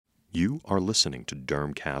You are listening to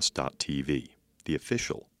Dermcast.tv, the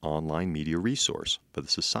official online media resource for the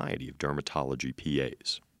Society of Dermatology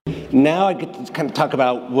PAs. Now I get to kind of talk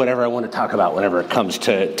about whatever I want to talk about whenever it comes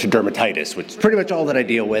to dermatitis, which is pretty much all that I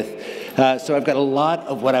deal with. So I've got a lot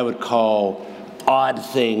of what I would call odd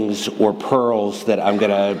things or pearls that I'm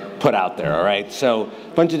going to put out there, all right? So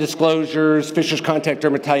a bunch of disclosures, Fisher's Contact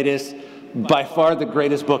Dermatitis, by far the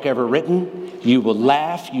greatest book ever written. You will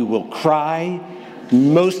laugh, you will cry.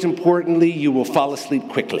 Most importantly, you will fall asleep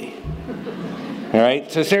quickly. All right,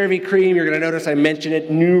 so CeraVe cream, you're going to notice I mention it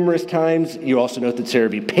numerous times. You also note that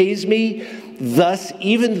CeraVe pays me. Thus,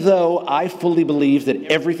 even though I fully believe that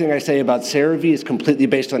everything I say about CeraVe is completely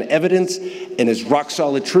based on evidence and is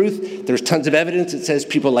rock-solid truth, there's tons of evidence that says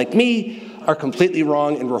people like me are completely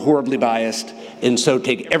wrong and we're horribly biased, and so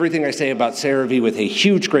take everything I say about CeraVe with a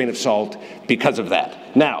huge grain of salt because of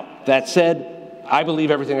that. Now, that said, I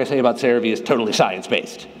believe everything I say about CeraVe is totally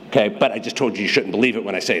science-based, okay? But I just told you shouldn't believe it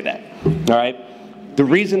when I say that, all right? The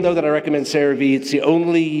reason, though, that I recommend CeraVe, it's the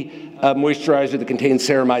only moisturizer that contains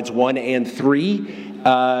ceramides 1 and 3,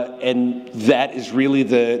 and that is really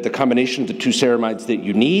the combination of the two ceramides that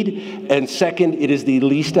you need. And second, it is the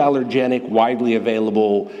least allergenic, widely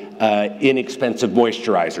available, inexpensive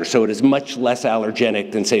moisturizer. So it is much less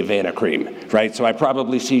allergenic than, say, Vanicream, right? So I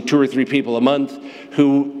probably see 2 or 3 people a month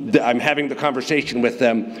who I'm having the conversation with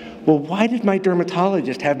them, well, why did my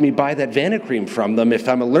dermatologist have me buy that Vanicream from them if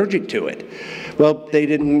I'm allergic to it? Well, they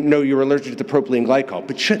didn't know you were allergic to the propylene glycol,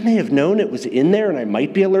 but shouldn't they have known it was in there and I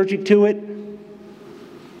might be allergic to it?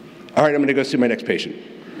 All right, I'm gonna go see my next patient,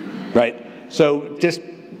 right? So just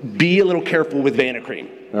be a little careful with Vanicream,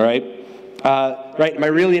 all right? Right, am I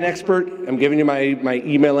really an expert? I'm giving you my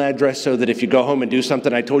email address so that if you go home and do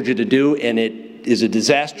something I told you to do and it is a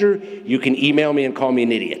disaster, you can email me and call me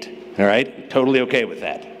an idiot, all right? Totally okay with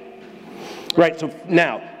that. Right, so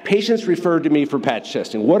now, patients referred to me for patch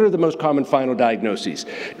testing. What are the most common final diagnoses?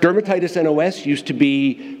 Dermatitis NOS used to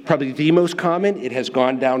be probably the most common. It has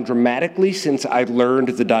gone down dramatically since I learned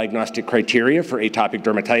the diagnostic criteria for atopic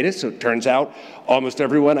dermatitis. So it turns out almost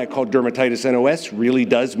everyone I call dermatitis NOS really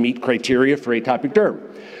does meet criteria for atopic derm.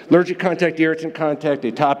 Allergic contact, irritant contact,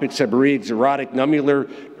 atopic, seborrheic, xerotic, nummular,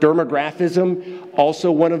 dermographism,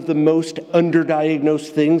 also one of the most underdiagnosed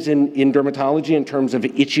things in dermatology in terms of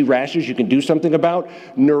itchy rashes you can do something about.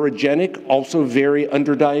 Neurogenic, also very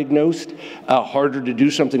underdiagnosed, harder to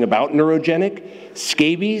do something about neurogenic.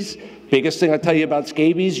 Scabies, biggest thing I'll tell you about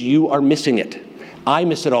scabies, you are missing it. I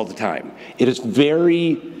miss it all the time. It is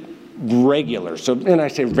very regular, so, and I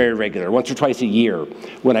say very regular, once or twice a year.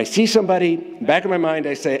 When I see somebody, back in my mind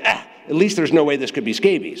I say, at least there's no way this could be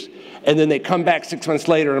scabies. And then they come back 6 months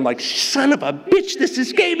later and I'm like, son of a bitch, this is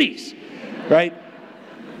scabies, right?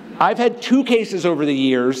 I've had 2 cases over the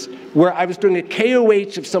years where I was doing a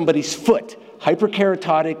KOH of somebody's foot,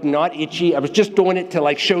 hyperkeratotic, not itchy. I was just doing it to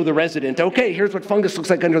like show the resident, okay, here's what fungus looks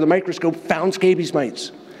like under the microscope, found scabies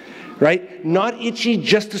mites, right? Not itchy,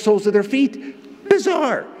 just the soles of their feet.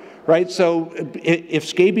 Bizarre. Right, so if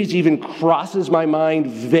scabies even crosses my mind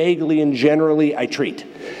vaguely and generally, I treat.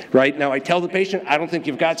 Right, now I tell the patient, I don't think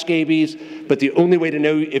you've got scabies, but the only way to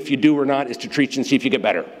know if you do or not is to treat and see if you get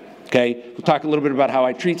better. Okay, we'll talk a little bit about how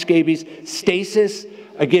I treat scabies. Stasis,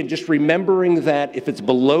 again, just remembering that if it's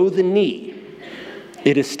below the knee,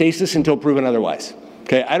 it is stasis until proven otherwise.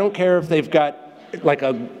 Okay, I don't care if they've got like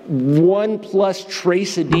a 1+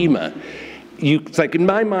 trace edema. It's like in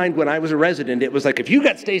my mind when I was a resident, it was like if you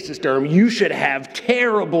got stasis derm, you should have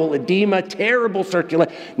terrible edema, terrible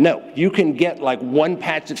circulation. No, you can get like 1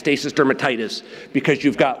 patch of stasis dermatitis because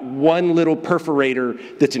you've got 1 little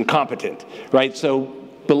perforator that's incompetent, right? So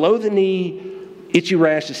below the knee, itchy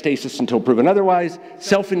rash is stasis until proven otherwise,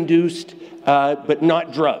 self-induced, but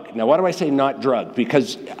not drug. Now, why do I say not drug?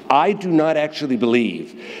 Because I do not actually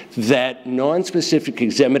believe that non-specific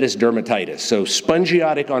eczematous dermatitis, so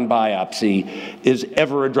spongiotic on biopsy, is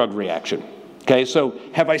ever a drug reaction. Okay, so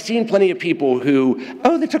have I seen plenty of people who,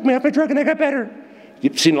 oh, they took me off my drug and I got better?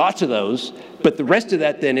 You've seen lots of those, but the rest of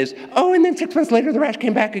that then is, oh, and then 6 months later the rash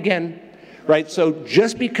came back again. Right, so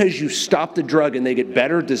just because you stop the drug and they get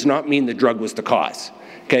better does not mean the drug was the cause.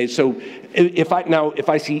 Okay, so if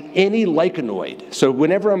I see any lichenoid, so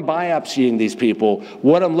whenever I'm biopsying these people,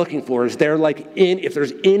 what I'm looking for is if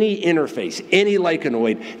there's any interface, any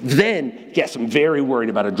lichenoid, then yes, I'm very worried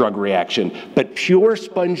about a drug reaction. But pure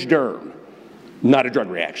sponge derm, not a drug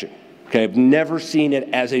reaction. Okay, I've never seen it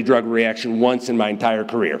as a drug reaction once in my entire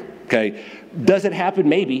career. Okay, does it happen?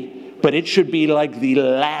 Maybe. but it should be like the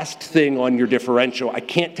last thing on your differential. I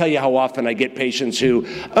can't tell you how often I get patients who,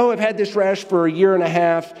 oh, I've had this rash for a year and a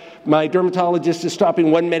half. My dermatologist is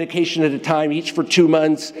stopping one medication at a time, each for 2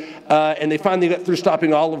 months, and they finally got through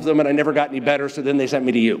stopping all of them, and I never got any better, so then they sent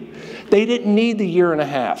me to you. They didn't need the year and a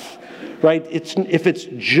half. Right? If it's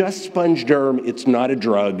just sponge derm, it's not a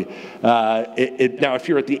drug. Now, if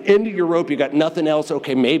you're at the end of your rope, you got nothing else,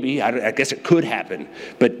 okay, maybe. I guess it could happen.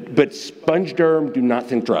 But sponge derm, do not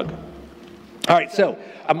think drug. All right, so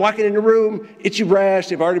I'm walking in the room, itchy rash,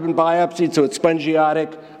 they've already been biopsied, so it's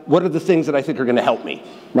spongiotic. What are the things that I think are going to help me?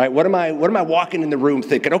 Right? What am I walking in the room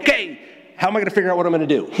thinking, okay, how am I going to figure out what I'm going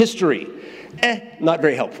to do? History, not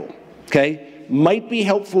very helpful. Okay? Might be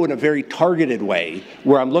helpful in a very targeted way,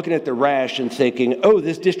 where I'm looking at the rash and thinking, oh,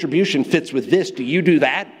 this distribution fits with this, do you do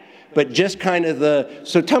that? But just kind of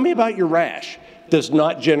so tell me about your rash, does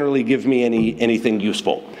not generally give me anything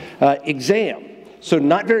useful. Exam, so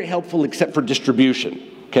not very helpful except for distribution.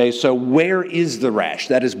 Okay, so where is the rash?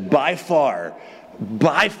 That is by far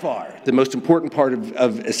the most important part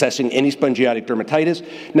of assessing any spongiotic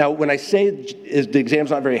dermatitis. Now, when I say the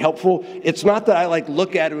exam's not very helpful, it's not that I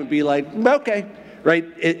look at them and be like, okay, right,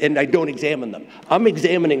 and I don't examine them. I'm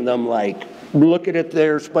examining them looking at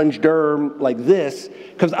their sponge derm like this,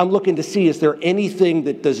 because I'm looking to see, is there anything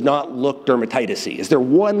that does not look dermatitis-y? Is there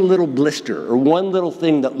one little blister or one little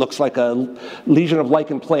thing that looks like a lesion of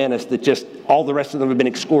lichen planus that just all the rest of them have been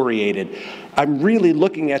excoriated? I'm really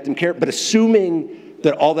looking at them but assuming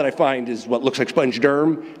that all that I find is what looks like sponge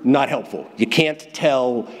derm, not helpful. You can't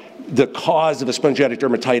tell the cause of a spongiotic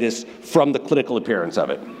dermatitis from the clinical appearance of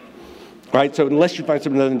it. Right, so unless you find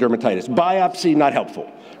something other than dermatitis. Biopsy, not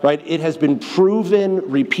helpful. Right, it has been proven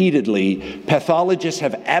repeatedly, pathologists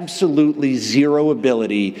have absolutely zero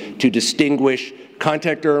ability to distinguish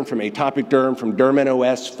contact derm from atopic derm, from derm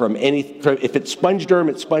NOS, if it's sponge derm,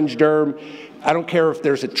 it's sponge derm. I don't care if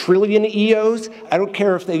there's 1 trillion EOs. I don't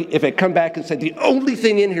care if they come back and say the only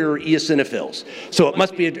thing in here are eosinophils. So it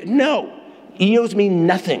must be no. EOs mean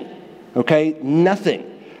nothing. Okay, nothing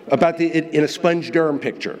about in a sponge derm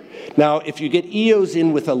picture. Now, if you get EOs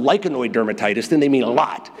in with a lichenoid dermatitis, then they mean a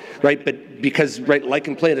lot, right? But because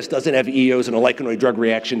lichen planus doesn't have EOs and a lichenoid drug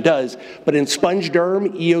reaction does, but in sponge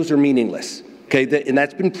derm, EOs are meaningless. Okay, and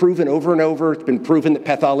that's been proven over and over. It's been proven that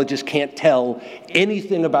pathologists can't tell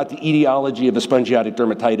anything about the etiology of a spongiotic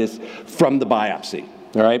dermatitis from the biopsy,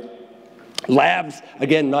 all right? Labs,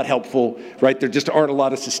 again, not helpful, right? There just aren't a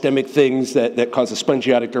lot of systemic things that cause a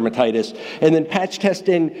spongiotic dermatitis. And then patch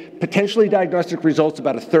testing, potentially diagnostic results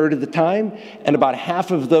about 1/3 of the time, and about half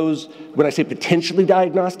of those, when I say potentially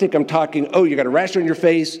diagnostic, I'm talking, oh, you got a rash on your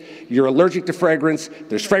face, you're allergic to fragrance,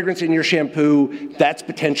 there's fragrance in your shampoo, that's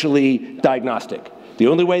potentially diagnostic. The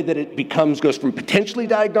only way that it goes from potentially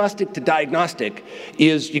diagnostic to diagnostic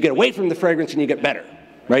is you get away from the fragrance and you get better.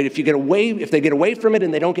 Right? If they get away from it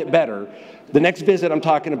and they don't get better, the next visit I'm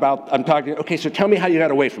talking, okay, so tell me how you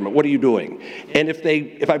got away from it. What are you doing? And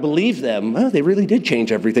if I believe them, well, they really did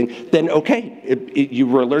change everything, then okay, you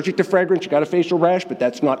were allergic to fragrance, you got a facial rash, but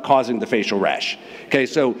that's not causing the facial rash. Okay,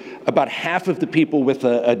 so about half of the people with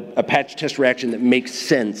a patch test reaction that makes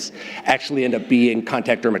sense actually end up being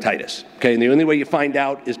contact dermatitis. Okay, and the only way you find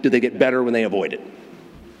out is do they get better when they avoid it.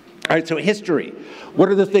 All right, so history. What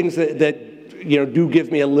are the things that do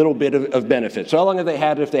give me a little bit of benefit? So how long have they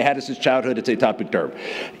had it? If they had it since childhood, it's atopic derm.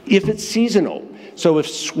 If it's seasonal, so if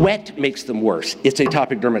sweat makes them worse, it's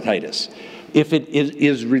atopic dermatitis. If it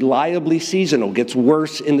is reliably seasonal, gets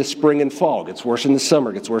worse in the spring and fall, gets worse in the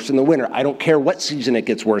summer, gets worse in the winter, I don't care what season it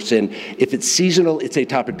gets worse in. If it's seasonal, it's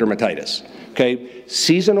atopic dermatitis. Okay?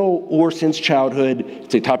 Seasonal or since childhood,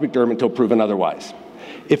 it's atopic derm until proven otherwise.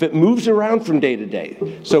 If it moves around from day to day,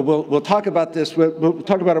 so we'll talk about this, we'll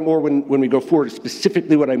talk about it more when we go forward,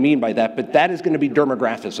 specifically what I mean by that, but that is going to be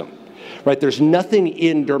dermographism, right? There's nothing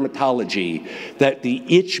in dermatology that the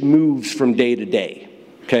itch moves from day to day.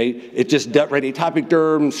 Okay, it just, right, atopic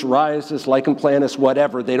derm, psoriasis, lichen planus,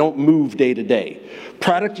 whatever, they don't move day to day.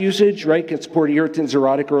 Product usage, right, can support irritant,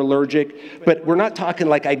 xerotic, or allergic, but we're not talking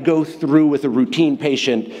like I go through with a routine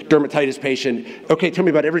patient, dermatitis patient, okay, tell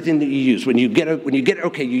me about everything that you use. When you get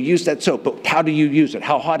okay, you use that soap, but how do you use it?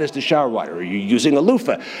 How hot is the shower water? Are you using a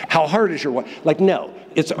loofah? How hard is your water? Like, no,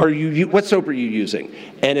 it's, what soap are you using?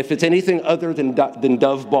 And if it's anything other than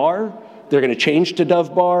Dove Bar, they're going to change to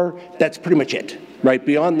Dove Bar. That's pretty much it, right?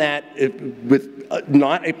 Beyond that, with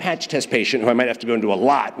not a patch test patient, who I might have to go into a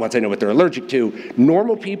lot once I know what they're allergic to,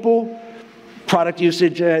 normal people, product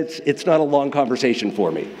usage, it's not a long conversation for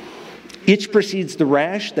me. Itch precedes the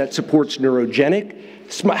rash, that supports neurogenic.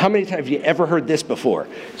 How many times have you ever heard this before?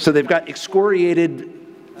 So they've got excoriated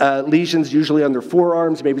lesions, usually on their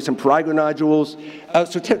forearms, maybe some prurigo nodules.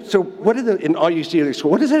 So what are and all you see in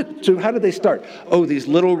school, what is it? So how do they start? Oh, these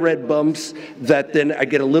little red bumps that then I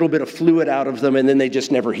get a little bit of fluid out of them and then they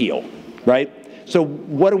just never heal, right? So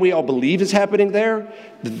what do we all believe is happening there?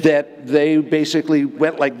 That they basically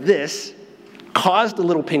went like this, caused a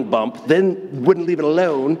little pink bump, then wouldn't leave it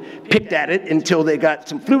alone, picked at it until they got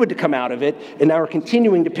some fluid to come out of it, and now are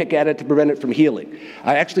continuing to pick at it to prevent it from healing.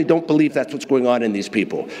 I actually don't believe that's what's going on in these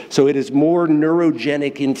people. So it is more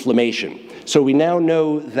neurogenic inflammation. So we now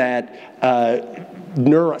know that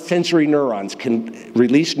sensory neurons can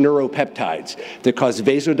release neuropeptides that cause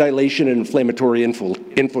vasodilation and inflammatory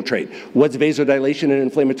infiltrate. What's vasodilation and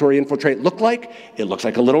inflammatory infiltrate look like? It looks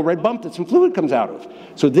like a little red bump that some fluid comes out of.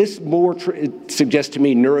 So this more suggests to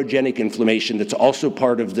me neurogenic inflammation that's also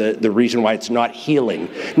part of the reason why it's not healing.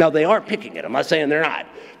 Now they are picking it, I'm not saying they're not,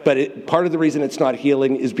 but part of the reason it's not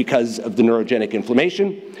healing is because of the neurogenic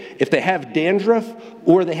inflammation. If they have dandruff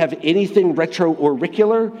or they have anything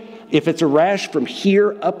retroauricular, if it's a rash from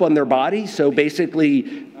here up on their body, so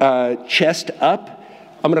basically chest up,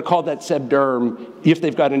 I'm going to call that sebderm if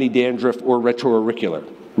they've got any dandruff or retroauricular,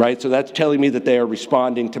 right? So that's telling me that they are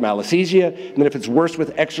responding to malassezia. And then if it's worse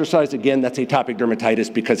with exercise, again, that's atopic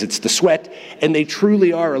dermatitis because it's the sweat, and they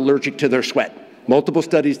truly are allergic to their sweat. Multiple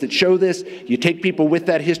studies that show this. You take people with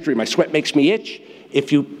that history, my sweat makes me itch.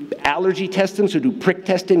 If you allergy test them, so do prick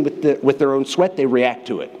testing with their own sweat, they react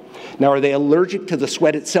to it. Now, are they allergic to the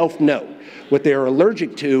sweat itself? No. What they are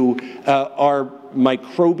allergic to are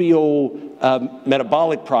microbial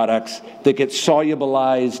metabolic products that get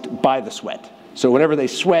solubilized by the sweat. So whenever they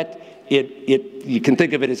sweat, you can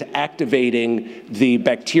think of it as activating the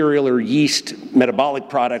bacterial or yeast metabolic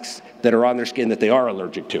products that are on their skin that they are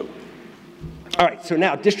allergic to. All right, so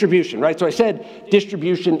now distribution, right? So I said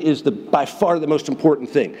distribution is by far the most important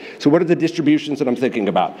thing. So what are the distributions that I'm thinking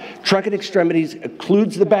about? Trunk and extremities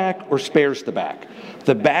includes the back or spares the back.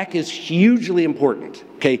 The back is hugely important,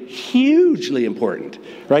 okay? Hugely important,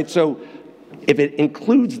 right? So if it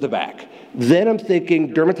includes the back, then I'm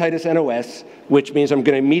thinking dermatitis NOS, which means I'm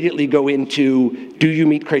going to immediately go into, do you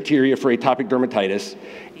meet criteria for atopic dermatitis?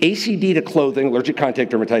 ACD to clothing, allergic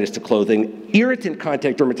contact dermatitis to clothing, irritant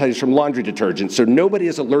contact dermatitis from laundry detergent, so nobody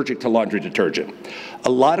is allergic to laundry detergent. A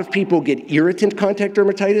lot of people get irritant contact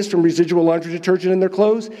dermatitis from residual laundry detergent in their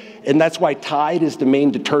clothes, and that's why Tide is the main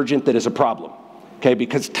detergent that is a problem, okay?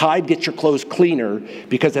 Because Tide gets your clothes cleaner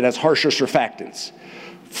because it has harsher surfactants.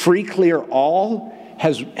 Free Clear All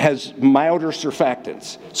has milder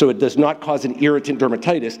surfactants, so it does not cause an irritant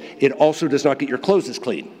dermatitis. It also does not get your clothes as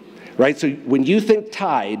clean. Right? So when you think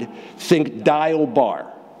Tide, think Dial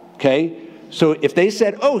Bar, okay? So if they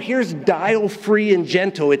said, oh, here's Dial Free and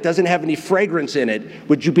Gentle, it doesn't have any fragrance in it,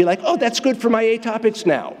 would you be like, oh, that's good for my atopics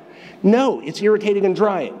now? No, it's irritating and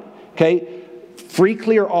drying, okay? Free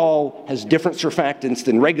Clear All has different surfactants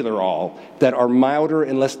than regular All that are milder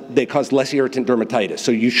and they cause less irritant dermatitis.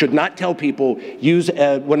 So you should not tell people use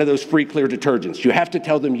one of those Free Clear detergents. You have to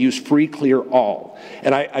tell them use Free Clear All.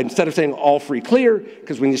 And I instead of saying all free clear,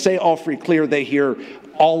 because when you say all free clear, they hear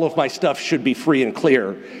all of my stuff should be free and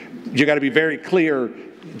clear. You got to be very clear.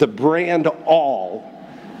 The brand All,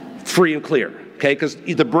 free and clear, okay? Because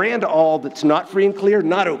the brand All that's not free and clear,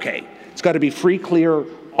 not okay. It's got to be Free Clear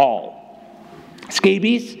All.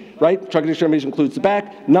 Scabies, right? Trunk and extremities includes the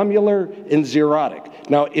back, nummular, and xerotic.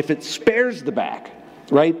 Now, if it spares the back,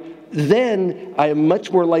 right, then I am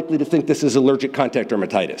much more likely to think this is allergic contact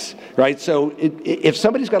dermatitis, right? So if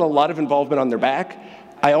somebody's got a lot of involvement on their back,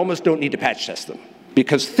 I almost don't need to patch test them.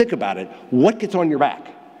 Because think about it, what gets on your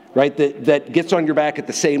back, right, that gets on your back at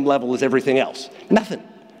the same level as everything else? Nothing.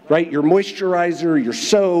 Right? Your moisturizer, your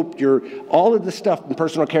soap, all of the stuff in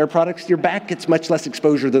personal care products, your back gets much less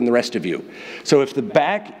exposure than the rest of you. So if the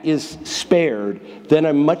back is spared, then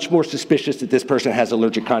I'm much more suspicious that this person has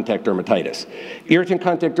allergic contact dermatitis. Irritant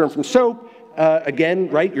contact derm from soap, again,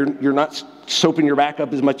 right? You're not soaping your back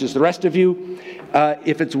up as much as the rest of you.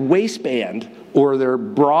 If it's waistband or their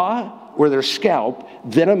bra or their scalp,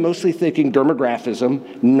 then I'm mostly thinking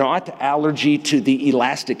dermographism, not allergy to the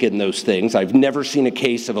elastic in those things. I've never seen a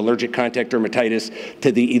case of allergic contact dermatitis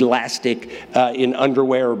to the elastic in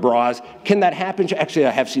underwear or bras. Can that happen? Actually,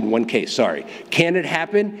 I have seen one case, sorry. Can it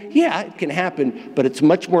happen? Yeah, it can happen, but it's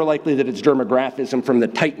much more likely that it's dermographism from the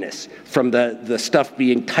tightness, from the stuff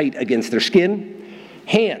being tight against their skin.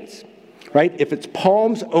 Hands, right? If it's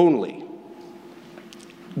palms only,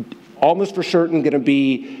 almost for certain going to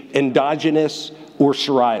be endogenous or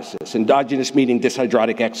psoriasis. Endogenous meaning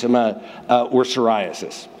dyshydrotic eczema or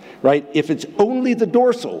psoriasis, right? If it's only the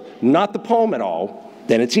dorsal, not the palm at all,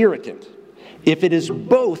 then it's irritant. If it is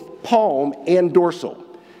both palm and dorsal,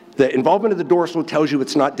 The involvement of the dorsal tells you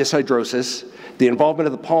it's not dishydrosis. The involvement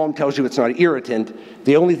of the palm tells you it's not an irritant.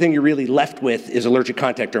 The only thing you're really left with is allergic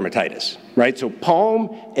contact dermatitis, right? So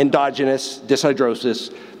palm, endogenous,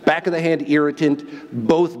 dishydrosis, back of the hand, irritant,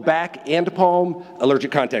 both back and palm,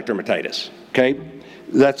 allergic contact dermatitis, okay?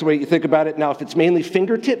 That's the way you think about it. Now, if it's mainly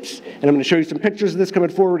fingertips, and I'm going to show you some pictures of this coming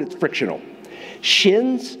forward, it's frictional.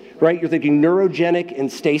 Shins, right, you're thinking neurogenic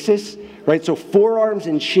and stasis, right? So forearms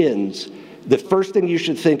and shins, the first thing you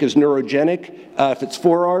should think is neurogenic. If it's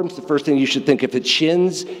forearms, the first thing you should think if it's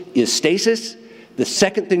shins is stasis. The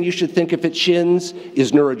second thing you should think if it's shins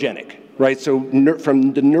is neurogenic, right? So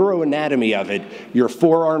from the neuroanatomy of it, your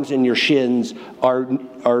forearms and your shins are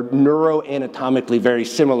neuroanatomically very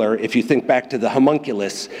similar if you think back to the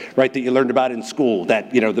homunculus, right, that you learned about in school,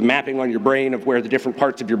 that, you know, the mapping on your brain of where the different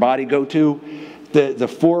parts of your body go to. The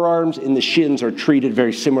forearms and the shins are treated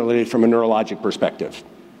very similarly from a neurologic perspective.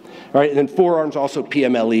 All right, and then forearms also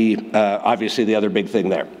PMLE, obviously the other big thing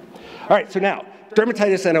there. All right, so now,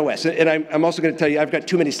 dermatitis NOS, and I'm also going to tell you, I've got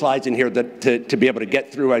too many slides in here that to be able to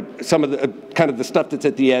get through. Some of the kind of the stuff that's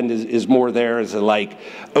at the end is more there as a like,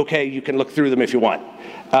 okay, you can look through them if you want.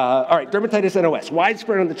 All right, dermatitis NOS,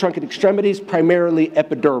 widespread on the trunk and extremities, primarily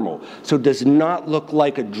epidermal. So does not look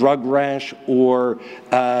like a drug rash or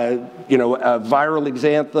you know, a viral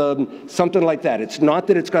exanthem, something like that. It's not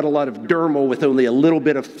that it's got a lot of dermal with only a little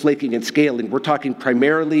bit of flaking and scaling. We're talking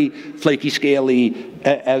primarily flaky, scaly,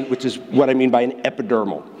 which is what I mean by an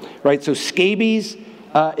epidermal, right? So scabies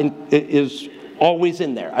is always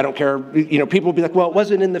in there. I don't care, you know, people will be like, well, it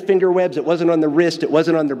wasn't in the finger webs, it wasn't on the wrist, it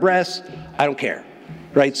wasn't on the breasts. I don't care.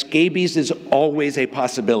 Right, scabies is always a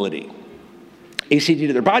possibility. ACD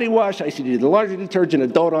to their body wash, ICD to the laundry detergent,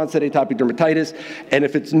 adult onset atopic dermatitis, and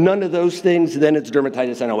if it's none of those things, then it's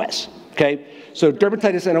dermatitis NOS, okay? So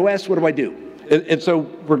dermatitis NOS, what do I do? And so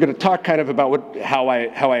we're going to talk kind of about how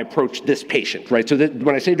I approach this patient, right? So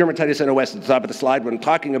when I say dermatitis NOS at the top of the slide, what I'm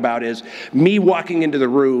talking about is me walking into the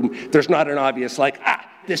room, there's not an obvious like,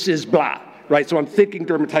 this is blah. Right, so I'm thinking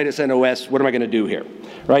dermatitis NOS, what am I going to do here?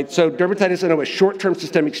 Right, so dermatitis NOS, short-term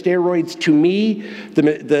systemic steroids, to me,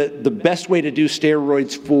 the best way to do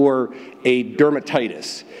steroids for a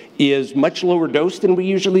dermatitis is much lower dose than we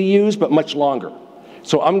usually use, but much longer.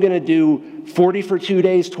 So I'm going to do 40 for 2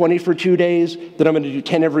 days, 20 for 2 days, then I'm going to do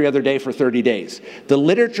 10 every other day for 30 days. The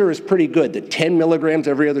literature is pretty good that 10 milligrams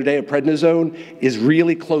every other day of prednisone is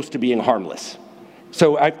really close to being harmless.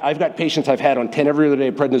 So I've got patients I've had on 10 every other day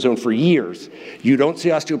of prednisone for years. You don't see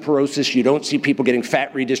osteoporosis. You don't see people getting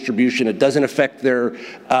fat redistribution. It doesn't affect their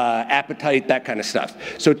appetite, that kind of stuff.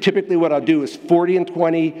 So typically what I'll do is 40 and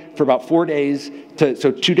 20 for about 4 days,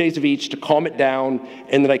 so 2 days of each to calm it down,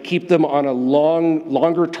 and then I keep them on a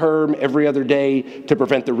longer term every other day to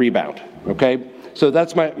prevent the rebound, okay? So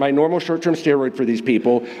that's my normal short-term steroid for these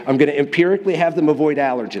people. I'm going to empirically have them avoid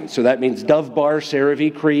allergens. So that means Dove Bar,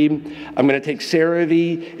 CeraVe cream. I'm going to take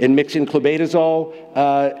CeraVe and mix in clobetasol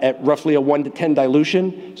at roughly a 1 to 10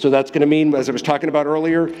 dilution. So that's going to mean, as I was talking about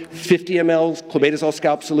earlier, 50 ml clobetasol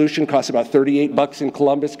scalp solution costs about $38 in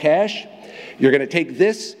Columbus cash. You're going to take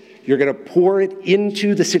this, you're going to pour it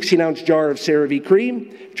into the 16-ounce jar of CeraVe cream,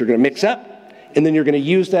 which you're going to mix up, and then you're going to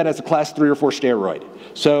use that as a class 3 or 4 steroid.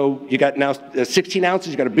 So you got now 16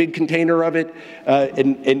 ounces, you got a big container of it,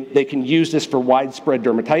 and they can use this for widespread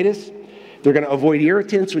dermatitis. They're going to avoid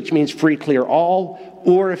irritants, which means free, clear, all,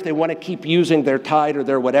 or if they want to keep using their Tide or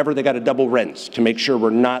their whatever, they got to double rinse to make sure we're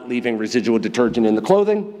not leaving residual detergent in the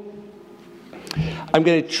clothing. I'm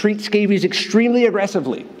going to treat scabies extremely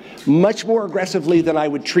aggressively, much more aggressively than I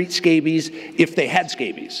would treat scabies if they had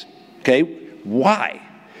scabies, okay? Why?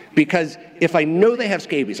 Because if I know they have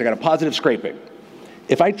scabies, I got a positive scraping.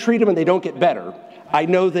 If I treat them and they don't get better, I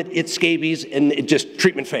know that it's scabies and it just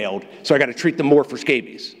treatment failed, so I got to treat them more for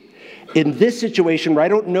scabies. In this situation where I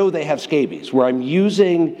don't know they have scabies, where I'm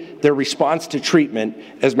using their response to treatment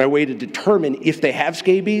as my way to determine if they have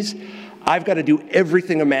scabies, I've got to do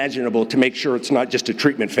everything imaginable to make sure it's not just a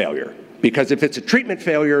treatment failure. Because if it's a treatment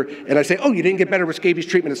failure and I say, oh, you didn't get better with scabies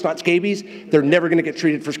treatment, it's not scabies, they're never going to get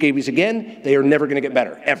treated for scabies again. They are never going to get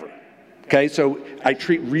better, ever. Okay, so I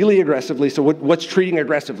treat really aggressively. So what's treating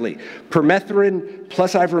aggressively? Permethrin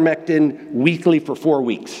plus ivermectin weekly for 4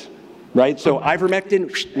 weeks, right? So ivermectin,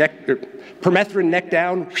 permethrin neck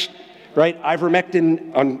down, right?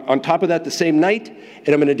 Ivermectin on top of that the same night, and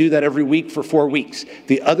I'm going to do that every week for 4 weeks.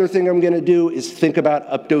 The other thing I'm going to do is think about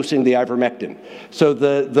updosing the ivermectin. So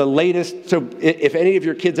the latest, so if any of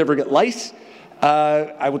your kids ever get lice,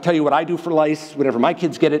 I will tell you what I do for lice whenever my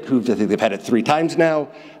kids get it, I think they've had it 3 times now.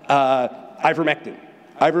 Ivermectin.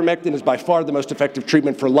 Ivermectin is by far the most effective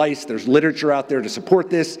treatment for lice. There's literature out there to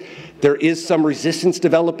support this. There is some resistance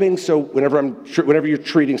developing, so whenever you're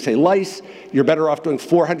treating, say, lice, you're better off doing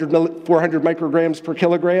 400 micrograms per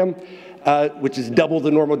kilogram, which is double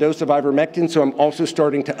the normal dose of ivermectin. So I'm also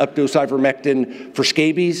starting to updose ivermectin for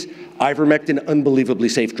scabies. Ivermectin, unbelievably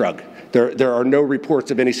safe drug. There are no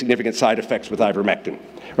reports of any significant side effects with ivermectin.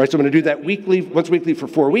 All right, so I'm going to do that once weekly for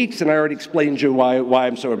 4 weeks, and I already explained to you why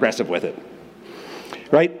I'm so aggressive with it.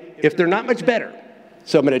 Right? If they're not much better,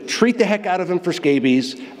 so I'm going to treat the heck out of them for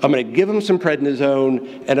scabies, I'm going to give them some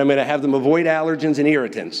prednisone, and I'm going to have them avoid allergens and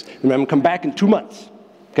irritants. And I'm going to come back in 2 months.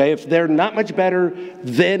 Okay, if they're not much better,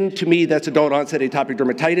 then to me that's adult onset atopic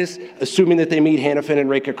dermatitis, assuming that they meet Hanifin and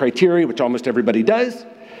Reka criteria, which almost everybody does.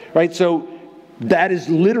 Right? So that is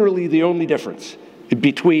literally the only difference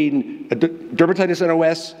between dermatitis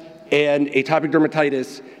NOS and atopic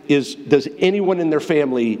dermatitis is, does anyone in their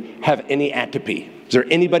family have any atopy? Is there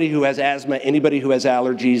anybody who has asthma, anybody who has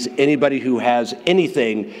allergies, anybody who has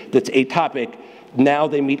anything that's atopic? Now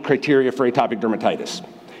they meet criteria for atopic dermatitis.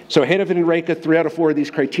 So Hanifin and Reka, 3 out of 4 of these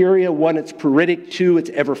criteria. 1, it's pruritic. 2, it's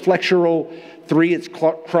everflexural. 3, it's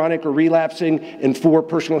chronic or relapsing. And 4,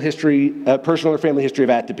 personal or family history of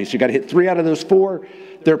atopy. So you got to hit 3 out of those 4.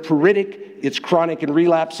 They're pruritic, it's chronic and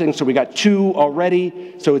relapsing. So we got 2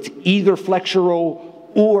 already. So it's either flexural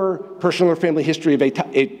or personal or family history of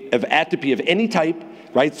atopy of any type,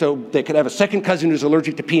 right? So they could have a second cousin who's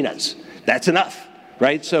allergic to peanuts. That's enough,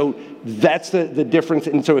 right? So that's the difference.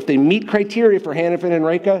 And so if they meet criteria for Hanifin and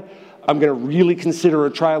Reka, I'm going to really consider a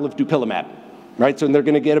trial of dupilumab, right? So they're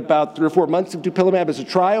going to get about 3 or 4 months of dupilumab as a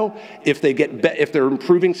trial. If they're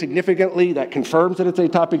improving significantly, that confirms that it's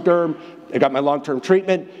atopic derm. I got my long-term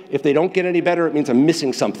treatment. If they don't get any better, it means I'm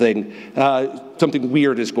missing something. Something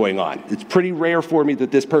weird is going on. It's pretty rare for me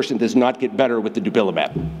that this person does not get better with the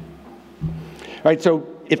dupilumab. All right, so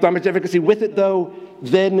if not much efficacy with it, though,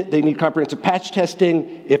 then they need comprehensive patch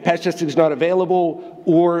testing. If patch testing is not available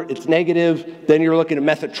or it's negative, then you're looking at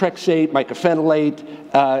methotrexate, mycophenolate.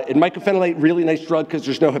 And mycophenolate, really nice drug because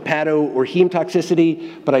there's no hepato or heme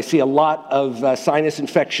toxicity, but I see a lot of sinus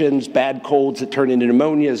infections, bad colds that turn into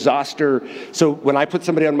pneumonia, zoster. So when I put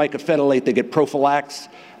somebody on mycophenolate, they get prophylaxis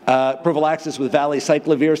with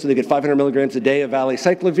valacyclovir, so they get 500 milligrams a day of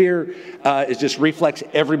valacyclovir. It's just reflex.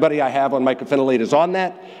 Everybody I have on mycophenolate is on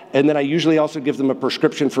that. And then I usually also give them a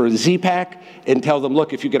prescription for a Z-Pak and tell them,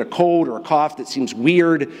 look, if you get a cold or a cough that seems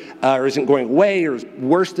weird or isn't going away or is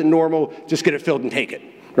worse than normal, just get it filled and take it.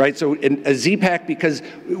 Right, so in a Z-Pak, because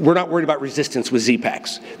we're not worried about resistance with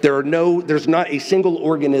Z-Paks. There's not a single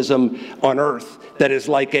organism on Earth that is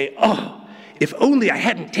like if only I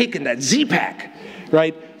hadn't taken that Z-Pak,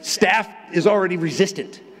 right? Staph is already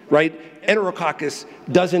resistant, right? Enterococcus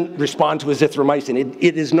doesn't respond to azithromycin.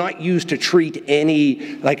 It is not used to treat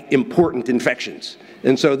any important infections.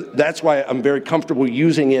 And so that's why I'm very comfortable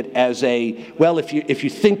using it as if you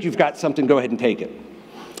think you've got something, go ahead and take it.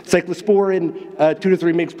 Cyclosporin, 2 to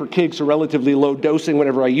 3 mg per kg, so relatively low dosing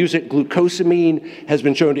whenever I use it. Glucosamine has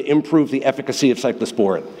been shown to improve the efficacy of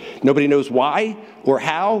cyclosporin. Nobody knows why or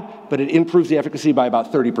how, but it improves the efficacy by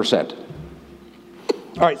about 30%.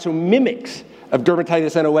 All right, so mimics of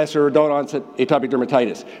dermatitis NOS or adult onset atopic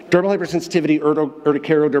dermatitis. Dermal hypersensitivity,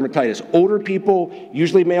 urticarial dermatitis. Older people,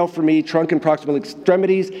 usually male for me, trunk and proximal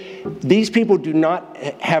extremities. These people do not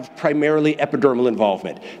have primarily epidermal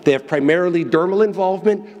involvement. They have primarily dermal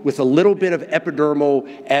involvement with a little bit of epidermal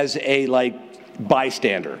as a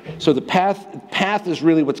bystander. So the path is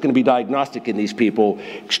really what's going to be diagnostic in these people.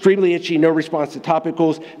 Extremely itchy, no response to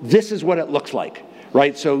topicals. This is what it looks like.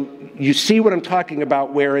 Right, so you see what I'm talking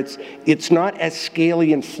about where it's not as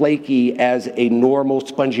scaly and flaky as a normal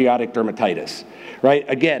spongiotic dermatitis, right?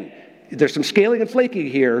 Again, there's some scaling and flaking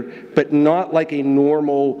here, but not like a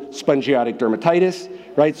normal spongiotic dermatitis,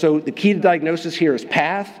 right? So the key to diagnosis here is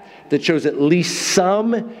path that shows at least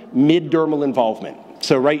some mid-dermal involvement.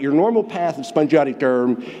 So, right, your normal path of spongiotic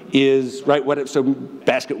derm is, right, so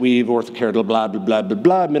basket weave, orthokeratal, blah, blah, blah, blah,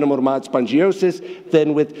 blah, minimal to mild spongiosis,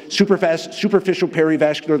 then with superficial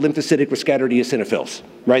perivascular lymphocytic with scattered eosinophils,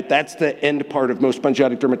 right? That's the end part of most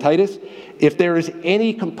spongiotic dermatitis. If there is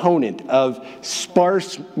any component of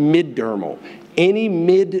sparse mid-dermal, any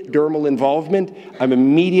mid-dermal involvement, I'm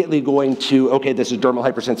immediately going to, okay, this is dermal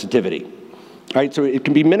hypersensitivity. All right, so it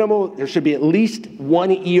can be minimal. There should be at least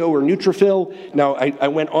 1 EO or neutrophil. Now, I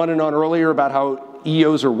went on and on earlier about how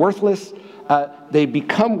EOs are worthless. They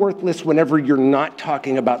become worthless whenever you're not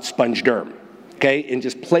talking about sponge derm. okay? In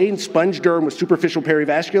just plain sponge derm with superficial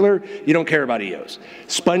perivascular, you don't care about EOs.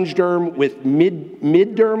 Sponge derm with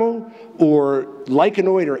mid-dermal or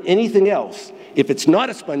lichenoid or anything else, if it's not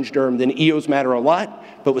a sponge derm, then EOs matter a lot,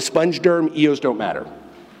 but with sponge derm, EOs don't matter.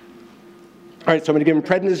 All right, so I'm going to give them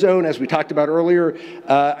prednisone, as we talked about earlier,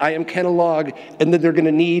 IM Kenalog, and then they're going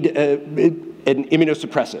to need an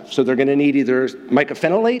immunosuppressive. So they're going to need either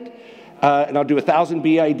mycophenolate, and I'll do 1,000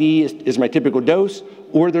 BID is my typical dose,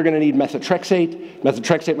 or they're going to need methotrexate.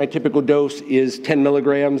 Methotrexate, my typical dose is 10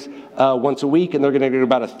 milligrams once a week, and they're going to do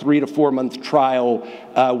about a 3 to 4 month trial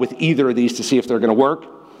with either of these to see if they're going to work.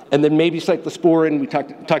 And then maybe cyclosporin, we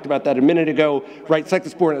talked about that a minute ago, right?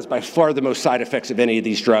 Cyclosporin has by far the most side effects of any of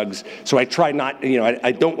these drugs. So I try not,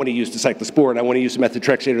 I don't want to use the cyclosporin. I want to use the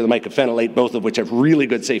methotrexate or the mycophenolate, both of which have really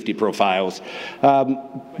good safety profiles.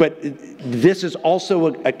 But this is also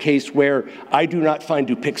a case where I do not find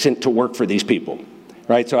Dupixent to work for these people.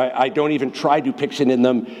 Right, so I don't even try Dupixent in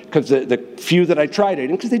them because the few that I tried it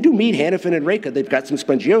in, because they do meet Hanifin and Reka, they've got some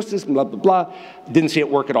spongiosis, blah, blah, blah. Didn't see it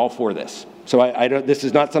work at all for this. So this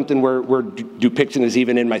is not something where Dupixent is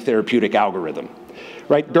even in my therapeutic algorithm.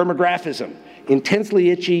 Right, dermographism, intensely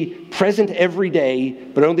itchy, present every day,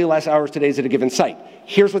 but only lasts hours to days at a given site.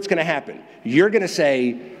 Here's what's gonna happen. You're gonna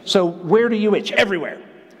say, so where do you itch? Everywhere.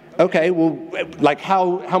 Okay, well, like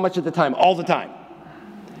how much of the time? All the time.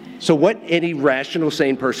 So what any rational,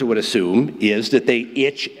 sane person would assume is that they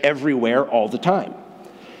itch everywhere all the time.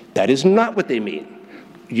 That is not what they mean.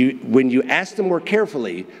 When you ask them more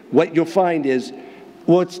carefully, what you'll find is,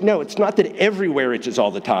 well, it's not that everywhere itches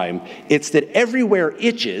all the time. It's that everywhere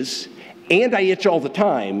itches, and I itch all the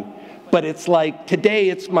time, but it's like today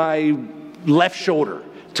it's my left shoulder.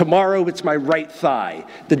 Tomorrow it's my right thigh.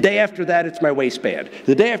 The day after that it's my waistband.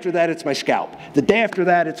 The day after that it's my scalp. The day after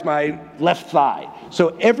that it's my left thigh.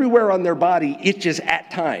 So everywhere on their body itches at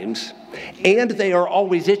times, and they are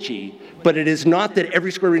always itchy, but it is not that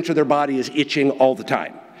every square inch of their body is itching all the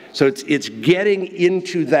time. So it's getting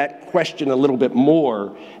into that question a little bit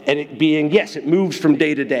more, and it being, yes, it moves from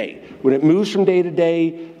day to day. When it moves from day to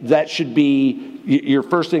day, that should be, your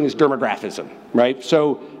first thing is dermographism, right?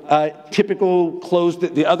 So typical clothes,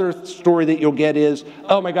 the other story that you'll get is,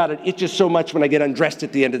 oh my God, it itches so much when I get undressed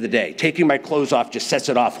at the end of the day. Taking my clothes off just sets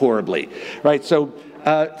it off horribly, right? So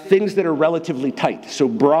things that are relatively tight. So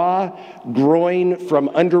bra, groin from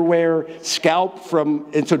underwear, scalp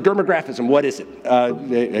from, and so dermographism, what is it? I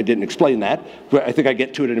didn't explain that, but I think I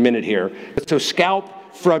get to it in a minute here. So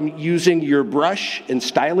scalp from using your brush and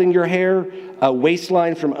styling your hair,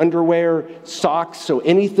 waistline from underwear, socks, so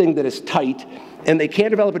anything that is tight. And they can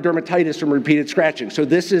develop a dermatitis from repeated scratching. So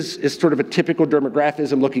this is sort of a typical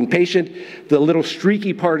dermographism looking patient. The little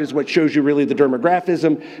streaky part is what shows you really the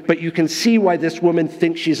dermographism, but you can see why this woman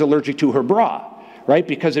thinks she's allergic to her bra, right?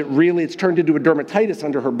 Because it's turned into a dermatitis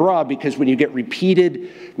under her bra, because when you get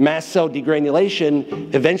repeated mast cell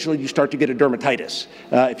degranulation, eventually you start to get a dermatitis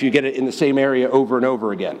if you get it in the same area over and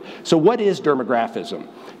over again. So what is dermographism?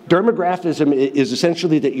 Dermographism is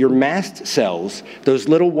essentially that your mast cells, those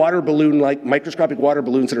little water balloon-like microscopic water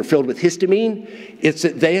balloons that are filled with histamine, it's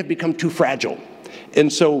that they have become too fragile.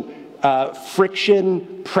 And so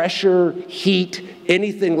friction, pressure, heat,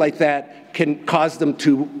 anything like that can cause them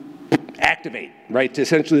to activate, right?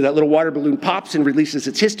 Essentially that little water balloon pops and releases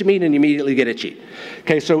its histamine and you immediately get itchy.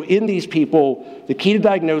 Okay, so in these people, the key to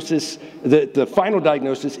diagnosis, the final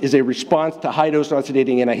diagnosis is a response to high-dose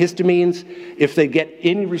non-sedating antihistamines. If they get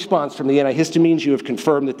any response from the antihistamines, you have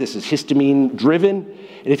confirmed that this is histamine-driven.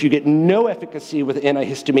 And if you get no efficacy with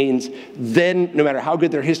antihistamines, then no matter how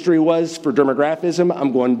good their history was for dermographism,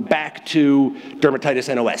 I'm going back to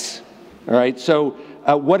dermatitis NOS. All right, so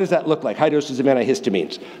what does that look like? High doses of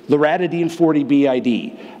antihistamines. Loratadine 40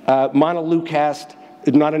 BID. Montelukast,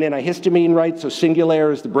 not an antihistamine, right? So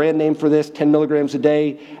Singulair is the brand name for this, 10 milligrams a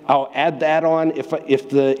day. I'll add that on if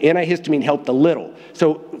the antihistamine helped a little.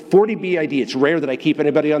 So 40 BID, it's rare that I keep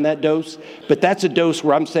anybody on that dose, but that's a dose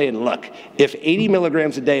where I'm saying, look, if 80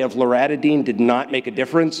 milligrams a day of loratadine did not make a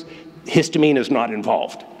difference, histamine is not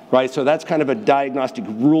involved. Right, so that's kind of a diagnostic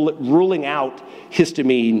ruling out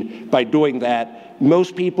histamine by doing that.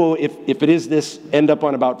 Most people, if it is this, end up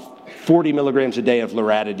on about 40 milligrams a day of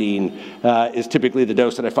loratadine is typically the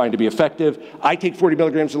dose that I find to be effective. I take 40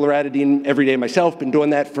 milligrams of loratadine every day myself, been doing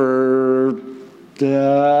that for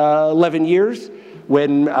 11 years.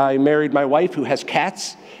 When I married my wife, who has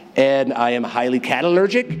cats, and I am highly cat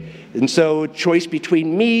allergic, and so choice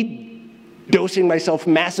between me dosing myself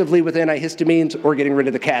massively with antihistamines or getting rid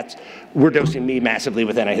of the cats, we're dosing me massively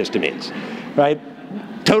with antihistamines, right?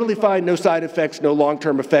 Totally fine, no side effects, no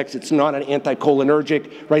long-term effects. It's not an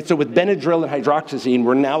anticholinergic, right? So with Benadryl and hydroxyzine,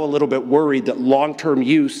 we're now a little bit worried that long-term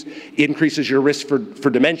use increases your risk for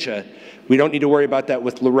dementia. We don't need to worry about that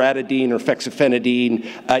with loratadine or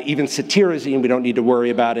fexofenadine. Even cetirizine, we don't need to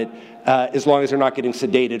worry about it as long as they're not getting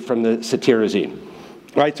sedated from the cetirizine.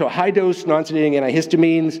 Right, so high-dose non-sedating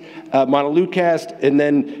antihistamines, montelukast, and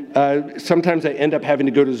then sometimes I end up having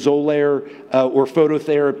to go to Xolair or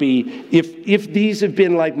phototherapy. If these have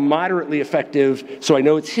been like moderately effective, so I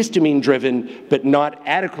know it's histamine-driven, but not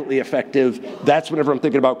adequately effective, that's whenever I'm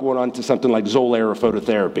thinking about going on to something like Xolair or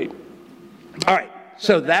phototherapy. All right.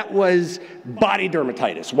 So that was body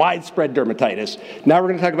dermatitis, widespread dermatitis. Now we're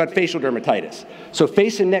going to talk about facial dermatitis. So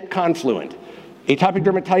face and neck confluent, atopic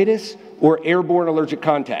dermatitis or airborne allergic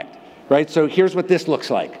contact, right? So here's what this looks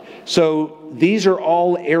like. So these are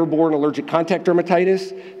all airborne allergic contact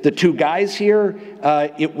dermatitis. The two guys here,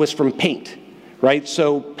 it was from paint, right?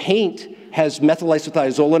 So paint has methyl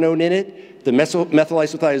isothiazolinone in it. The methyl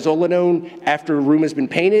isothiazolinone, after a room has been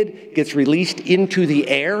painted, gets released into the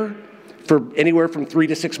air for anywhere from 3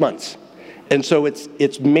 to 6 months. And so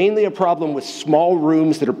it's mainly a problem with small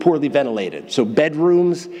rooms that are poorly ventilated. So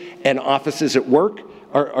bedrooms and offices at work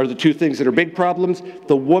are the two things that are big problems.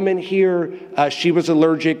 The woman here, she was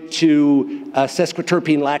allergic to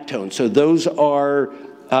sesquiterpene lactone. So those are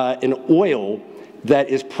an oil that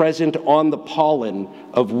is present on the pollen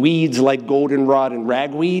of weeds like goldenrod and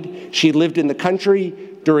ragweed. She lived in the country.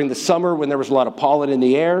 During the summer when there was a lot of pollen in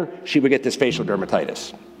the air, she would get this facial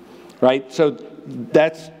dermatitis, right? So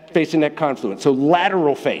that's face and neck confluent. So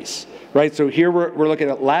lateral face, right? So here we're looking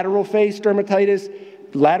at lateral face dermatitis.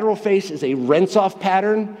 Lateral face is a rinse-off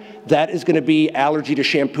pattern. That is going to be allergy to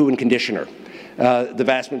shampoo and conditioner. The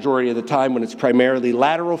vast majority of the time when it's primarily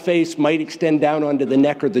lateral face, might extend down onto the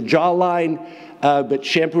neck or the jawline, but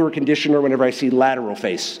shampoo or conditioner whenever I see lateral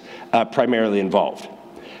face primarily involved.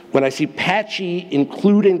 When I see patchy,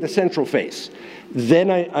 including the central face,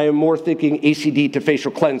 then I am more thinking ACD to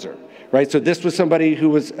facial cleanser, right? So this was somebody who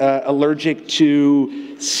was allergic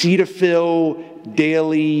to Cetaphil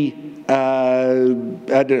daily,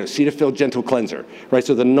 Cetaphil gentle cleanser, right?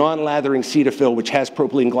 So the non-lathering Cetaphil, which has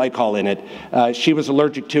propylene glycol in it, she was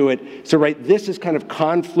allergic to it. So right, this is kind of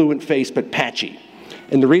confluent face, but patchy.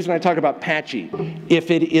 And the reason I talk about patchy,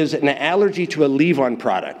 if it is an allergy to a leave-on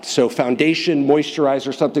product, so foundation,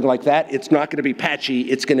 moisturizer, something like that, it's not going to be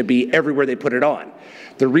patchy, it's going to be everywhere they put it on.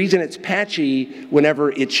 The reason it's patchy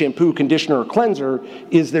whenever it's shampoo, conditioner, or cleanser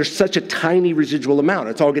is there's such a tiny residual amount.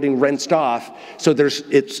 It's all getting rinsed off, so there's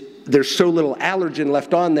so little allergen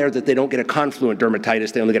left on there that they don't get a confluent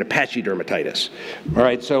dermatitis, they only get a patchy dermatitis. All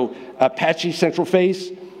right, so patchy central face,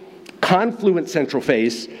 confluent central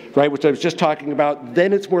face, right, which I was just talking about,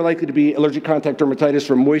 then it's more likely to be allergic contact dermatitis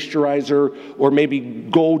from moisturizer or maybe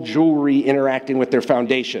gold jewelry interacting with their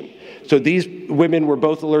foundation. So these women were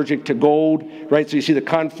both allergic to gold, right? So you see the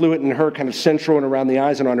confluent in her kind of central and around the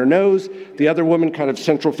eyes and on her nose. The other woman kind of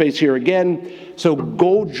central face here again. So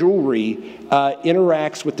gold jewelry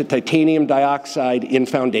interacts with the titanium dioxide in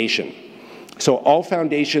foundation. So all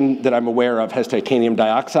foundation that I'm aware of has titanium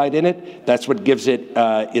dioxide in it. That's what gives it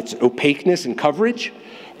its opaqueness and coverage.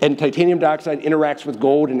 And titanium dioxide interacts with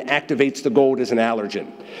gold and activates the gold as an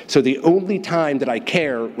allergen. So the only time that I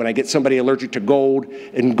care when I get somebody allergic to gold,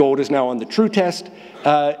 and gold is now on the True Test,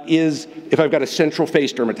 is if I've got a central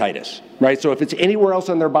face dermatitis, right? So if it's anywhere else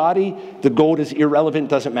on their body, the gold is irrelevant,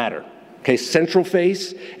 doesn't matter. Okay, central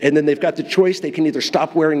face, and then they've got the choice. They can either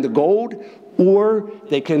stop wearing the gold or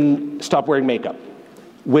they can stop wearing makeup.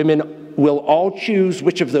 Women will all choose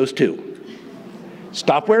which of those two.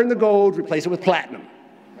 Stop wearing the gold, replace it with platinum,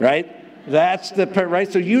 right? That's the,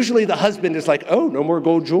 right? So usually the husband is like, oh, no more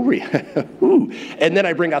gold jewelry. Ooh. And then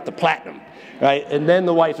I bring out the platinum, right? And then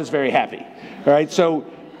the wife is very happy, all right? So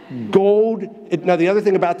gold, now the other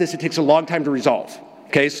thing about this, it takes a long time to resolve,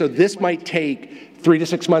 okay? So this might take 3 to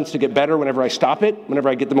 6 months to get better whenever I stop it, whenever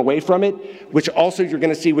I get them away from it, which also you're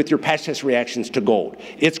going to see with your patch test reactions to gold.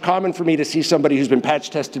 It's common for me to see somebody who's been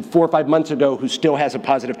patch tested 4 or 5 months ago who still has a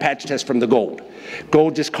positive patch test from the gold.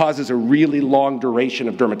 Gold just causes a really long duration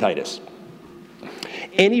of dermatitis.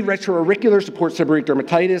 Any retroauricular supports seborrheic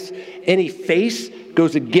dermatitis. Any face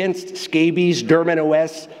goes against scabies,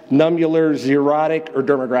 derm-NOS, nummular, xerotic, or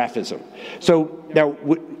dermographism. So now,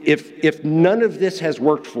 if none of this has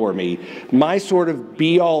worked for me, my sort of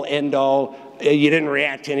be-all, end-all, you didn't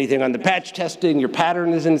react to anything on the patch testing, your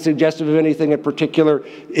pattern isn't suggestive of anything in particular,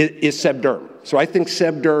 is sebderm. So I think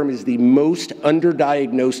sebderm is the most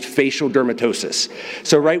underdiagnosed facial dermatosis.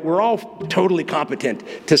 So right, we're all totally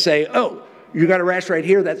competent to say, oh, You got a rash right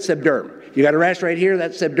here, that's sebderm. You got a rash right here,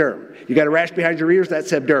 that's sebderm. You got a rash behind your ears,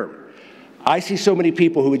 that's sebderm. I see so many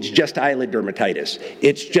people who it's just eyelid dermatitis.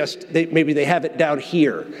 It's just, maybe they have it down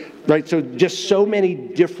here, right? So just so many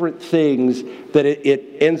different things that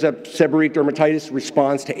it ends up, seborrheic dermatitis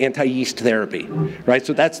responds to anti-yeast therapy, right?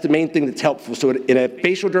 So that's the main thing that's helpful. So in a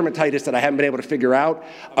facial dermatitis that I haven't been able to figure out,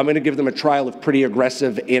 I'm gonna give them a trial of pretty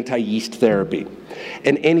aggressive anti-yeast therapy.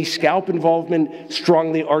 And any scalp involvement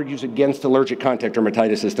strongly argues against allergic contact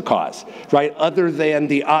dermatitis as the cause, right? Other than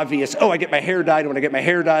the obvious, oh, I get my hair dyed, and when I get my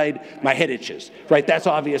hair dyed, my head itches, right? That's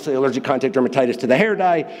obviously allergic contact dermatitis to the hair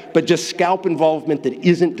dye, but just scalp involvement that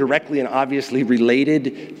isn't directly and obviously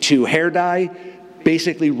related to hair dye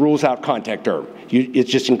basically rules out contact derm. It's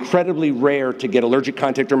just incredibly rare to get allergic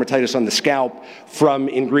contact dermatitis on the scalp from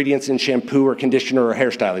ingredients in shampoo or conditioner or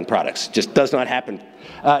hairstyling products. Just does not happen.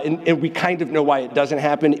 And we kind of know why it doesn't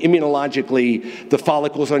happen. Immunologically, the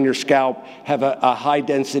follicles on your scalp have a high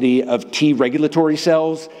density of T regulatory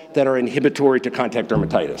cells that are inhibitory to contact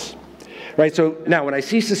dermatitis. Right, so now when I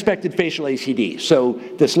see suspected facial ACD, so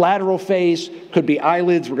this lateral face could be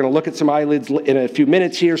eyelids, we're gonna look at some eyelids in a few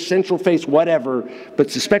minutes here, central face, whatever, but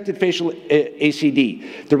suspected facial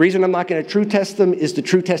ACD. The reason I'm not gonna true test them is the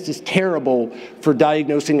true test is terrible for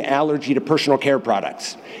diagnosing allergy to personal care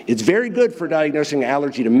products. It's very good for diagnosing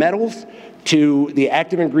allergy to metals, to the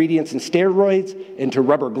active ingredients in steroids, and to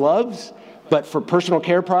rubber gloves, but for personal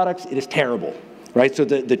care products, it is terrible. Right, so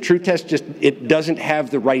the true test just, it doesn't have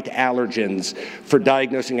the right allergens for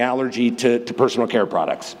diagnosing allergy to personal care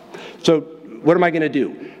products. So what am I gonna do?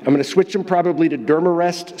 I'm gonna switch them probably to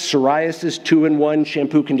Dermarest Psoriasis 2-in-1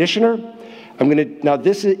 Shampoo Conditioner. Now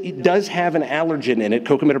this it does have an allergen in it,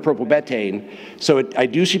 cocamidopropylbetaine, so I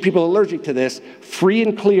do see people allergic to this. Free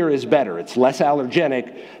and clear is better, it's less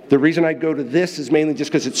allergenic. The reason I go to this is mainly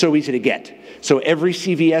just because it's so easy to get. So every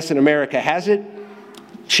CVS in America has it.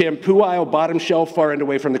 Shampoo aisle, bottom shelf, far end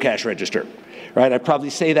away from the cash register, right? I probably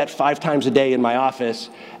say that 5 times a day in my office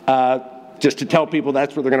just to tell people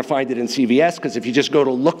that's where they're gonna find it in CVS, because if you just go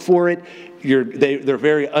to look for it, they're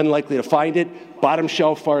very unlikely to find it. Bottom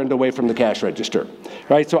shelf, far end away from the cash register,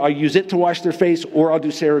 right? So I'll use it to wash their face, or I'll do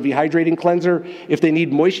CeraVe Hydrating Cleanser. If they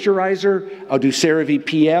need moisturizer, I'll do CeraVe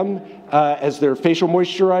PM as their facial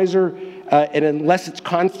moisturizer, and unless it's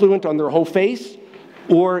confluent on their whole face,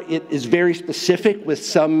 or it is very specific with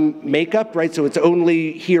some makeup, right? So it's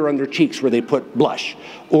only here on their cheeks where they put blush,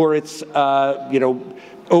 or it's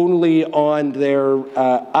only on their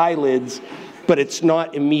eyelids, but it's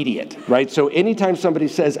not immediate, right? So anytime somebody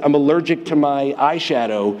says, I'm allergic to my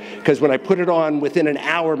eyeshadow, because when I put it on within an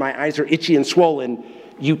hour, my eyes are itchy and swollen,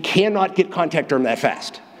 you cannot get contact derm that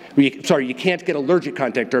fast. You can't get allergic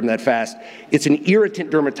contact derm that fast. It's an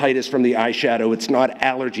irritant dermatitis from the eyeshadow. It's not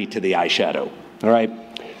allergy to the eyeshadow. All right,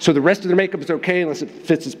 so the rest of the makeup is okay unless it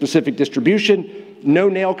fits a specific distribution. No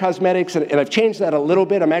nail cosmetics, and I've changed that a little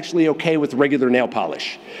bit. I'm actually okay with regular nail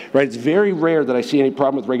polish, right? It's very rare that I see any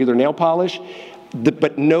problem with regular nail polish,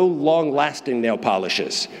 but no long-lasting nail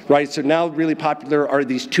polishes, right? So now really popular are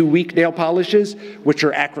these 2-week nail polishes, which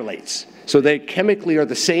are acrylates. So they chemically are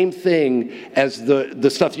the same thing as the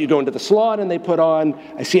stuff that you go into the salon and they put on.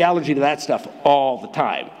 I see allergy to that stuff all the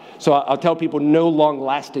time. So I'll tell people no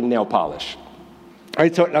long-lasting nail polish. All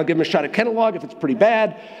right, so I'll give them a shot of Kenalog if it's pretty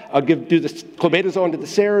bad. I'll do the clobetasol to the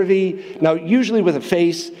CeraVe. Now, usually with a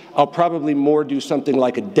face, I'll probably more do something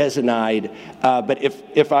like a Desinide. But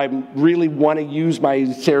if I really want to use my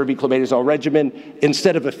CeraVe clobetasol regimen,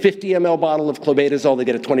 instead of a 50 ml bottle of clobetasol, they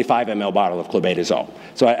get a 25 ml bottle of clobetasol.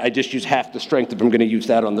 So I just use half the strength if I'm going to use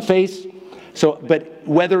that on the face. So, but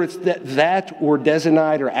whether it's that or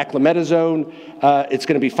Desinide or aclamethasone, it's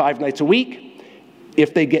going to be 5 nights a week.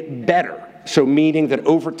 If they get better, so meaning that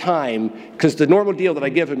over time, because the normal deal that I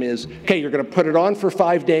give them is, okay, you're going to put it on for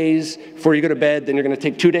 5 days before you go to bed, then you're going to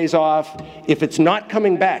take 2 days off. If it's not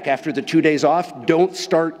coming back after the 2 days off, don't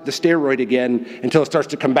start the steroid again until it starts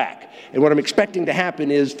to come back. And what I'm expecting to happen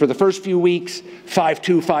is for the first few weeks,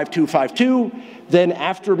 5-2, 5-2, 5-2. Then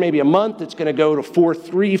after maybe a month, it's going to go to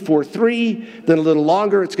 4-3, 4-3. Then a little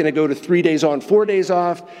longer, it's going to go to 3 days on, 4 days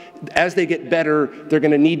off. As they get better, they're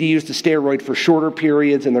going to need to use the steroid for shorter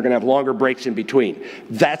periods, and they're going to have longer breaks in between.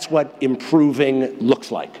 That's what improving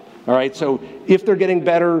looks like. All right, so if they're getting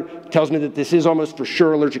better, it tells me that this is almost for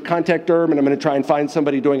sure allergic contact derm, and I'm going to try and find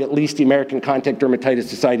somebody doing at least the American Contact Dermatitis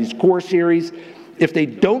Society's core series. If they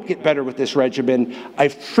don't get better with this regimen,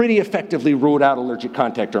 I've pretty effectively ruled out allergic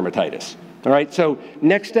contact dermatitis. All right, so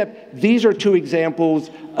next step, these are 2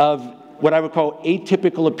 examples of what I would call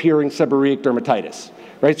atypical appearing seborrheic dermatitis.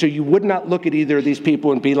 Right, so you would not look at either of these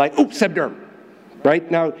people and be like, oh, sebderm. right?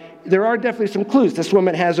 Now, there are definitely some clues. This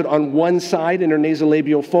woman has it on one side in her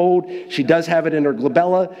nasolabial fold. She does have it in her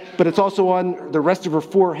glabella, but it's also on the rest of her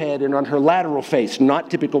forehead and on her lateral face,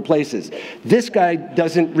 not typical places. This guy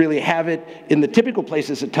doesn't really have it in the typical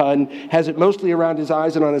places a ton, has it mostly around his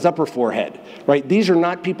eyes and on his upper forehead, right? These are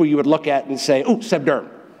not people you would look at and say, oh, sebderm,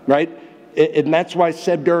 right? And that's why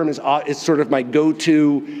sebderm is sort of my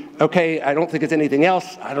go-to, okay, I don't think it's anything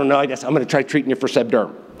else. I don't know, I guess I'm going to try treating you for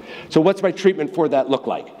sebderm. So what's my treatment for that look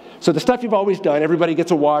like? So the stuff you've always done, everybody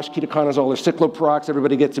gets a wash, ketoconazole or cycloperox,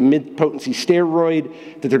 everybody gets a mid-potency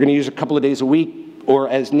steroid that they're going to use a couple of days a week or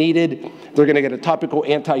as needed. They're going to get a topical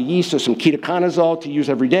anti-yeast, so some ketoconazole to use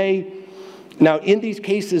every day. Now, in these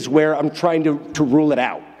cases where I'm trying to rule it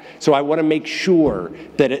out, so I want to make sure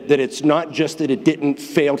that it's not just that it didn't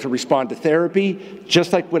fail to respond to therapy.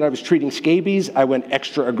 Just like when I was treating scabies, I went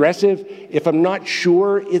extra aggressive. If I'm not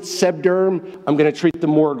sure it's sebderm, I'm going to treat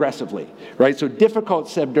them more aggressively, right? So difficult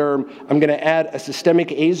sebderm, I'm going to add a systemic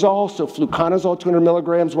azole, so fluconazole 200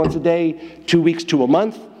 milligrams once a day, 2 weeks to a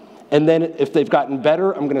month. And then if they've gotten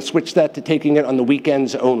better, I'm going to switch that to taking it on the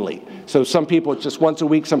weekends only. So some people it's just once a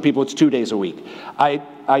week, some people it's 2 days a week.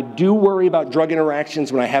 I do worry about drug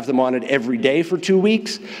interactions when I have them on it every day for 2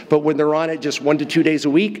 weeks, but when they're on it just 1 to 2 days a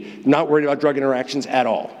week, not worried about drug interactions at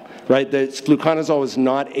all. Right, the fluconazole is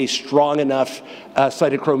not a strong enough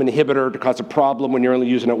cytochrome inhibitor to cause a problem when you're only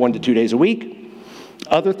using it 1 to 2 days a week.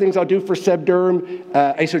 Other things I'll do for sebderm,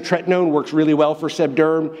 isotretinoin works really well for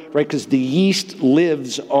sebderm, right, because the yeast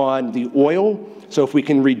lives on the oil. So if we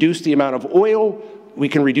can reduce the amount of oil, we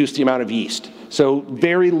can reduce the amount of yeast. So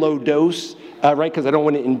very low dose, right, because I don't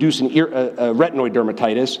want to induce a retinoid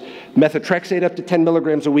dermatitis. Methotrexate up to 10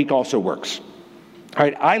 milligrams a week also works. All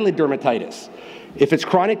right, eyelid dermatitis. If it's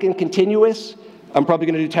chronic and continuous, I'm probably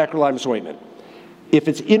going to do tacrolimus ointment. If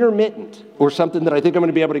it's intermittent or something that I think I'm going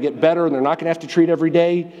to be able to get better and they're not going to have to treat every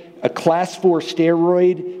day, a class 4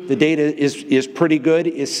 steroid, the data is pretty good,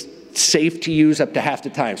 is safe to use up to half the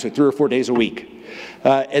time, so 3 or 4 days a week.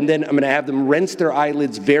 And then I'm going to have them rinse their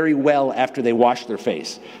eyelids very well after they wash their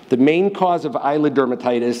face. The main cause of eyelid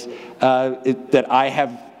dermatitis that I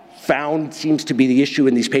have found seems to be the issue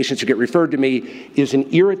in these patients who get referred to me is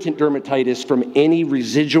an irritant dermatitis from any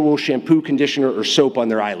residual shampoo, conditioner, or soap on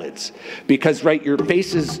their eyelids. Because, right, your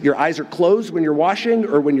eyes are closed when you're washing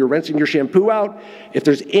or when you're rinsing your shampoo out. If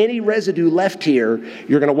there's any residue left here,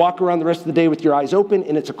 you're going to walk around the rest of the day with your eyes open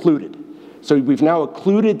and it's occluded. So we've now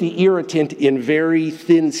occluded the irritant in very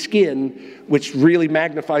thin skin, which really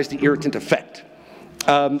magnifies the irritant effect.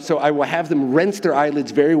 So I will have them rinse their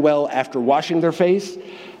eyelids very well after washing their face.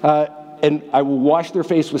 And I will wash their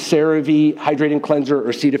face with CeraVe Hydrating Cleanser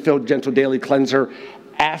or Cetaphil Gentle Daily Cleanser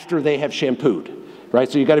after they have shampooed,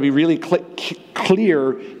 right? So you've got to be really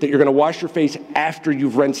clear that you're going to wash your face after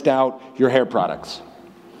you've rinsed out your hair products.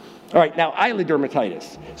 All right, now eyelid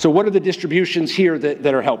dermatitis. So what are the distributions here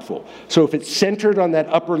that are helpful? So if it's centered on that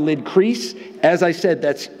upper lid crease, as I said,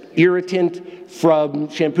 that's irritant from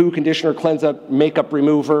shampoo, conditioner, cleanse-up, makeup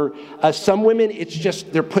remover. Some women, it's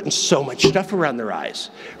just they're putting so much stuff around their eyes,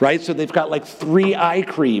 right? So they've got like 3 eye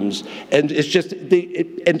creams, and it's just,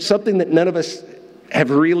 and something that none of us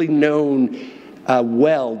have really known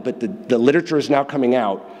well, but the literature is now coming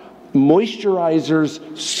out.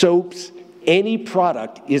 Moisturizers, soaps, any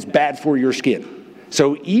product is bad for your skin.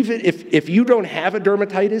 So even if you don't have a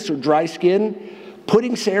dermatitis or dry skin,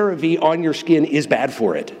 putting CeraVe on your skin is bad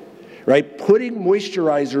for it, right? Putting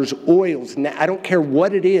moisturizers, oils, I don't care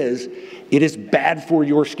what it is bad for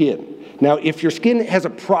your skin. Now, if your skin has a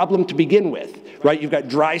problem to begin with, right, you've got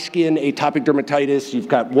dry skin, atopic dermatitis, you've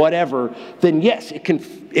got whatever, then yes, it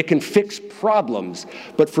can fix problems.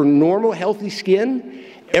 But for normal, healthy skin,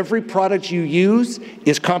 every product you use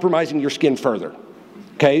is compromising your skin further.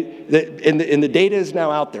 Okay, and the data is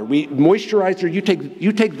now out there. Moisturizer,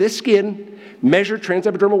 you take this skin, measure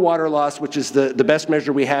transepidermal water loss, which is the best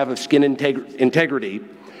measure we have of skin integrity.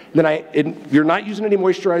 Then you're not using any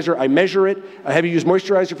moisturizer, I measure it, I have you use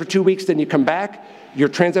moisturizer for 2 weeks, then you come back, your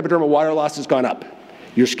transepidermal water loss has gone up.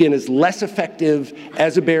 Your skin is less effective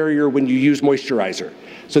as a barrier when you use moisturizer.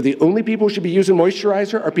 So the only people who should be using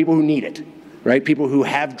moisturizer are people who need it, right? People who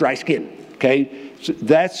have dry skin, okay? So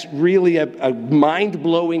that's really a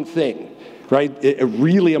mind-blowing thing, right?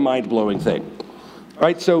 Really a mind-blowing thing. All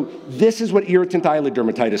right, so this is what irritant eyelid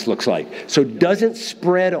dermatitis looks like. So it doesn't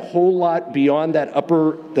spread a whole lot beyond that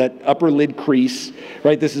upper lid crease,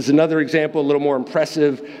 right? This is another example, a little more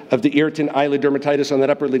impressive, of the irritant eyelid dermatitis on that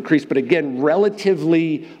upper lid crease, but again,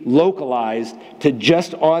 relatively localized to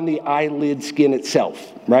just on the eyelid skin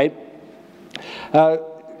itself, right?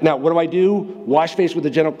 Now, what do? Wash face with a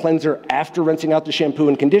gentle cleanser after rinsing out the shampoo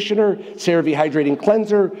and conditioner, CeraVe Hydrating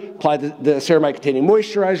Cleanser, apply the ceramide-containing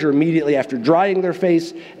moisturizer immediately after drying their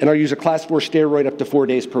face, and I'll use a class 4 steroid up to 4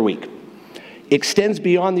 days per week. Extends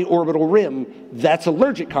beyond the orbital rim, that's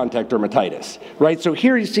allergic contact dermatitis, right? So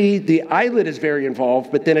here you see the eyelid is very involved,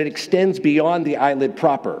 but then it extends beyond the eyelid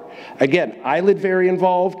proper. Again, eyelid very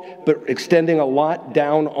involved, but extending a lot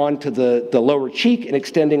down onto the lower cheek and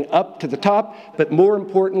extending up to the top, but more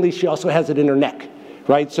importantly, she also has it in her neck,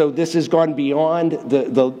 right? So this has gone beyond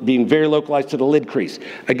the being very localized to the lid crease.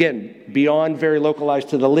 Again, beyond very localized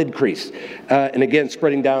to the lid crease, and again,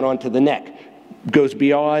 spreading down onto the neck. Goes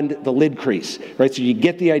beyond the lid crease, right? So you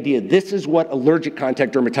get the idea. This is what allergic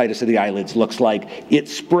contact dermatitis of the eyelids looks like. It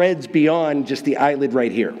spreads beyond just the eyelid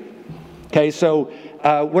right here. Okay, so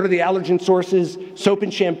what are the allergen sources? Soap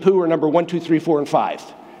and shampoo are number 1, 2, 3, 4, and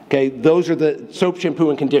 5. Okay, those are the soap, shampoo,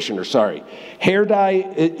 and conditioner, sorry. Hair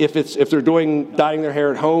dye, if they're dyeing their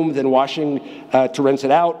hair at home, then washing to rinse it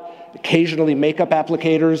out. Occasionally makeup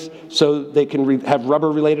applicators, so they can have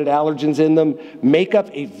rubber-related allergens in them. Makeup,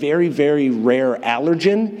 a very, very rare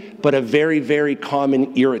allergen, but a very, very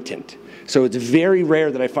common irritant. So it's very rare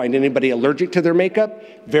that I find anybody allergic to their makeup.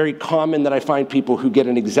 Very common that I find people who get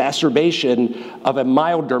an exacerbation of a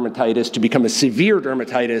mild dermatitis to become a severe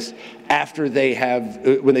dermatitis after they have,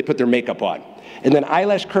 when they put their makeup on. And then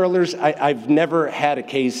eyelash curlers, I've never had a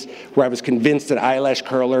case where I was convinced that eyelash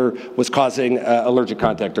curler was causing allergic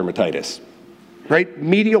contact dermatitis. Right?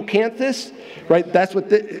 Medial canthus, right? That's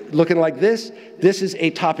what, looking like this. This is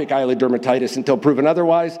atopic eyelid dermatitis until proven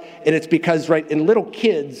otherwise. And it's because, right, in little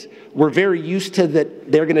kids, we're very used to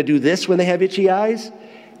that they're going to do this when they have itchy eyes,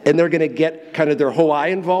 and they're going to get kind of their whole eye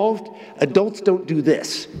involved. Adults don't do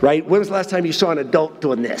this, right? When was the last time you saw an adult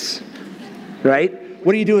doing this, right?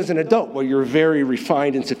 What do you do as an adult? Well, you're very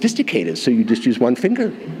refined and sophisticated, so you just use one finger,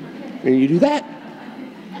 and you do that.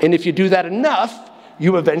 And if you do that enough,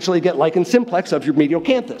 you eventually get lichen simplex of your medial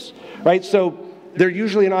canthus, right? So they're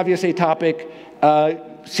usually an obvious atopic.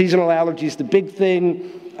 Seasonal allergies, the big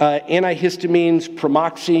thing. Antihistamines,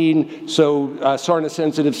 pramoxine, so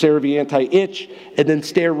SARNA-sensitive CeraVe anti-itch, and then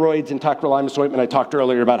steroids and tacrolimus ointment. I talked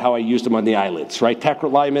earlier about how I used them on the eyelids, right?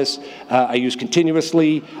 Tacrolimus I use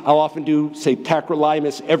continuously. I'll often do, say,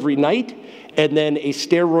 tacrolimus every night, and then a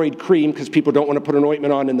steroid cream, because people don't want to put an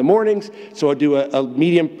ointment on in the mornings, so I'll do a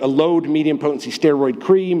low to medium potency steroid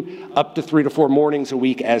cream up to 3 to 4 mornings a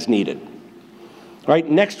week as needed. All right,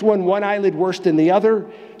 next one eyelid worse than the other,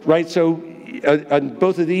 right? So on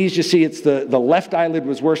both of these, you see it's the left eyelid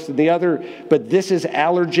was worse than the other, but this is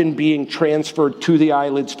allergen being transferred to the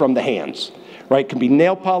eyelids from the hands, right? It can be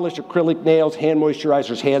nail polish, acrylic nails, hand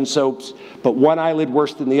moisturizers, hand soaps, but one eyelid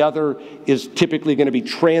worse than the other is typically going to be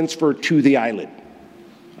transferred to the eyelid,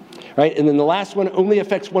 right? And then the last one only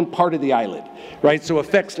affects one part of the eyelid, right? So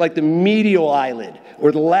affects like the medial eyelid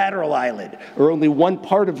or the lateral eyelid, or only one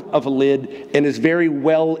part of a lid, and is very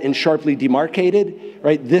well and sharply demarcated,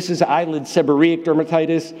 right? This is eyelid seborrheic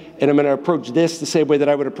dermatitis, and I'm going to approach this the same way that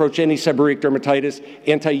I would approach any seborrheic dermatitis: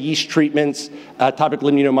 anti-yeast treatments, topical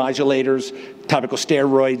immunomodulators, topical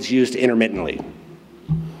steroids used intermittently.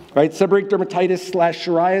 Right, seborrheic dermatitis /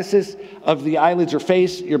 psoriasis of the eyelids or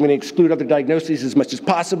face, you're going to exclude other diagnoses as much as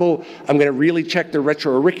possible. I'm going to really check the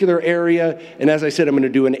retroauricular area, and as I said, I'm going to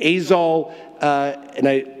do an azole, and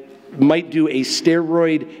I might do a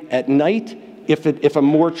steroid at night if I'm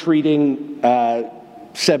more treating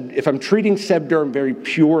if I'm treating sebderm very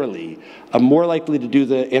purely. I'm more likely to do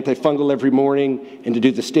the antifungal every morning and to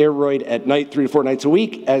do the steroid at night 3 to 4 nights a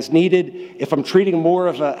week as needed. If I'm treating more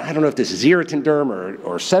of a, I don't know if this is irritant derm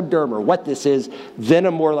or sebderm or what this is, then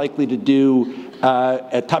I'm more likely to do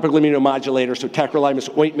a topical immunomodulator, so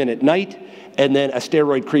tacrolimus ointment at night, and then a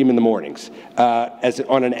steroid cream in the mornings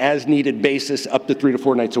on an as-needed basis up to 3 to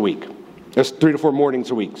 4 nights a week. 3 to 4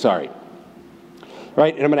 mornings a week, sorry.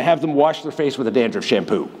 Right, and I'm going to have them wash their face with a dandruff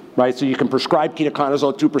shampoo, right? So you can prescribe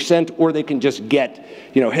ketoconazole 2%, or they can just get,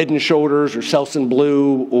 Head and Shoulders or Selsun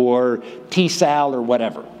Blue or T-Sal or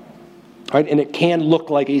whatever, right? And it can look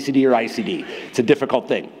like ACD or ICD. It's a difficult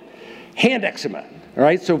thing. Hand eczema, all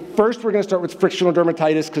right? So first we're going to start with frictional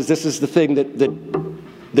dermatitis, because this is the thing that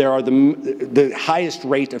there are the highest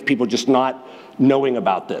rate of people just not knowing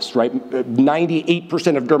about this, right?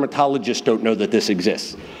 98% of dermatologists don't know that this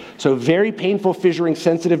exists. So very painful, fissuring,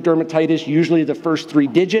 sensitive dermatitis, usually the first 3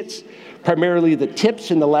 digits, primarily the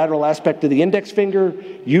tips and the lateral aspect of the index finger,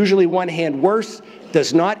 usually one hand worse,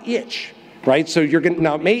 does not itch, right? So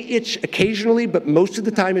now it may itch occasionally, but most of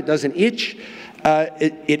the time it doesn't itch.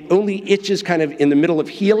 It only itches kind of in the middle of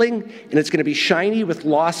healing, and it's going to be shiny with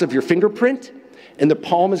loss of your fingerprint. and the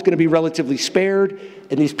palm is going to be relatively spared.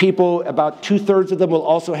 And these people, about 2/3 of them will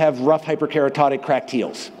also have rough hyperkeratotic cracked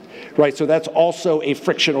heels. Right, so that's also a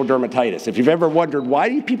frictional dermatitis. If you've ever wondered, why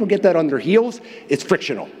do people get that on their heels? It's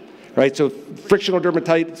frictional, right? So frictional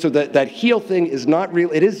dermatitis, so that heel thing is not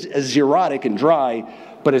real, it is xerotic and dry,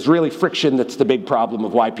 but it's really friction that's the big problem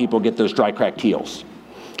of why people get those dry, cracked heels.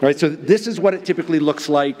 All right, so this is what it typically looks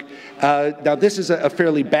like. Now this is a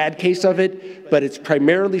fairly bad case of it, but it's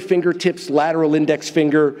primarily fingertips, lateral index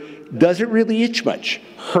finger. Doesn't really itch much.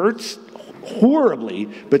 Hurts horribly,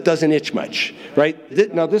 but doesn't itch much,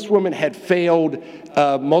 right? Now this woman had failed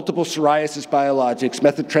multiple psoriasis biologics,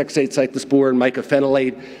 methotrexate, cyclosporin,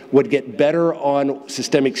 mycophenolate, would get better on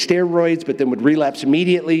systemic steroids, but then would relapse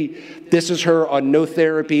immediately. This is her on no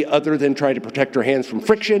therapy other than trying to protect her hands from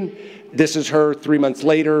friction. This is her 3 months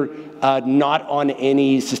later, not on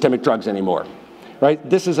any systemic drugs anymore. Right?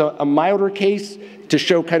 This is a milder case to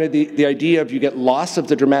show kind of the idea of you get loss of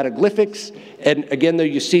the dermatoglyphics. And again, though,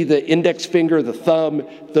 you see the index finger, the thumb,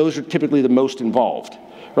 those are typically the most involved.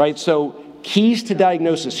 Right? So keys to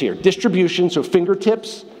diagnosis here. Distribution, so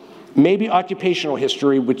fingertips, maybe occupational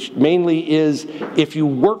history, which mainly is if you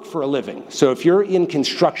work for a living. So if you're in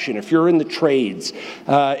construction, if you're in the trades,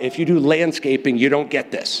 if you do landscaping, you don't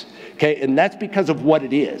get this. Okay? And that's because of what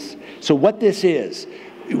it is. So what this is,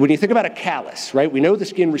 when you think about a callus, right, we know the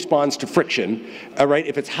skin responds to friction, right?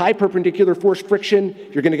 If it's high perpendicular force friction,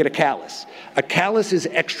 you're going to get a callus. A callus is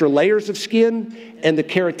extra layers of skin, and the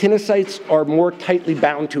keratinocytes are more tightly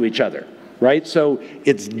bound to each other, right? So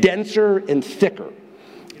it's denser and thicker.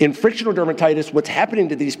 In frictional dermatitis, what's happening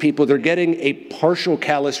to these people, they're getting a partial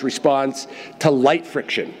callus response to light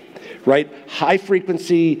friction. Right? High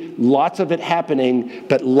frequency, lots of it happening,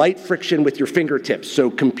 but light friction with your fingertips. So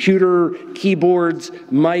computer, keyboards,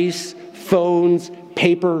 mice, phones,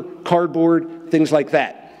 paper, cardboard, things like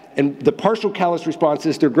that. And the partial callus response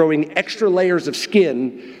is they're growing extra layers of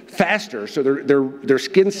skin faster, so their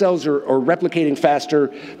skin cells are replicating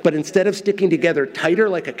faster, but instead of sticking together tighter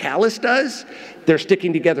like a callus does, they're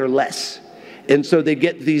sticking together less. And so they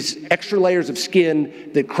get these extra layers of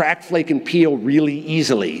skin that crack, flake, and peel really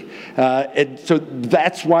easily. And so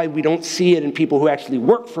that's why we don't see it in people who actually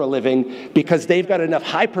work for a living, because they've got enough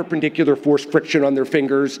high perpendicular force friction on their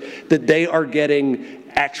fingers that they are getting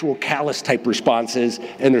actual callus type responses,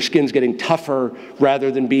 and their skin's getting tougher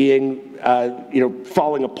rather than being,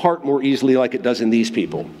 falling apart more easily like it does in these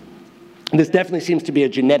people. This definitely seems to be a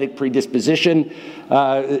genetic predisposition,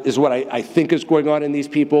 is what I think is going on in these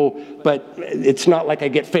people, but it's not like I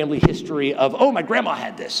get family history of, oh, my grandma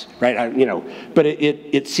had this, right? But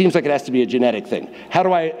it seems like it has to be a genetic thing. How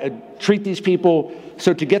do I treat these people?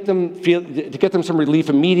 So to get them some relief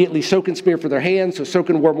immediately, soak and smear for their hands. So soak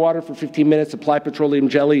in warm water for 15 minutes, apply petroleum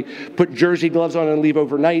jelly, put jersey gloves on and leave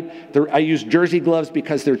overnight. I use jersey gloves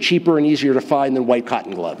because they're cheaper and easier to find than white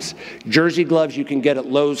cotton gloves. Jersey gloves you can get at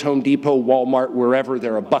Lowe's, Home Depot, Walmart, wherever.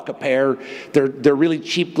 They're $1 a pair. They're really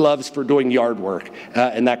cheap gloves for doing yard work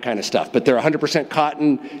and that kind of stuff. But they're 100%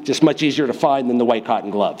 cotton, just much easier to find than the white cotton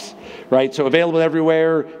gloves, right? So available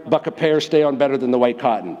everywhere, $1 a pair, stay on better than the white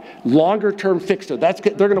cotton. Longer term fix, though,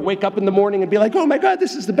 they're going to wake up in the morning and be like, oh my God,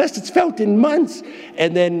 this is the best it's felt in months.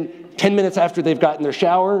 And then 10 minutes after they've gotten their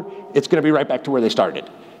shower, it's going to be right back to where they started.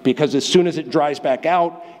 Because as soon as it dries back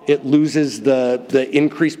out, it loses the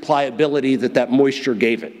increased pliability that moisture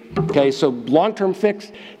gave it. Okay, so long-term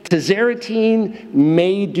fix, tazarotene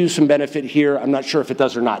may do some benefit here. I'm not sure if it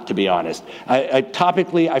does or not, to be honest.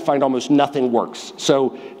 Topically, I find almost nothing works.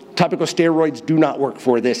 So topical steroids do not work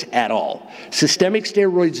for this at all. Systemic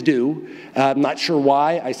steroids do. I'm not sure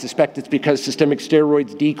why. I suspect it's because systemic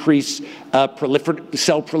steroids decrease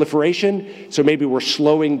cell proliferation. So maybe we're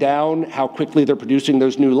slowing down how quickly they're producing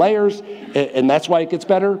those new layers, and that's why it gets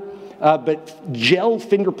better. But gel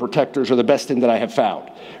finger protectors are the best thing that I have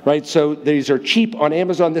found, right? So these are cheap on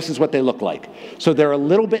Amazon. This is what they look like. So they're a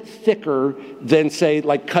little bit thicker than, say,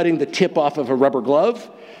 like cutting the tip off of a rubber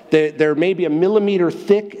glove. They're maybe 1 millimeter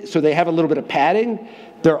thick, so they have a little bit of padding.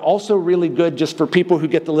 They're also really good just for people who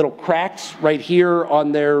get the little cracks right here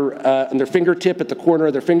on their fingertip at the corner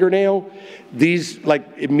of their fingernail. These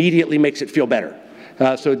immediately makes it feel better.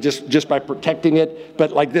 So just by protecting it,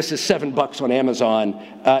 but this is $7 on Amazon,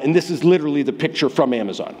 and this is literally the picture from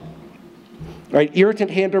Amazon. Right, irritant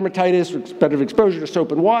hand dermatitis, repetitive exposure to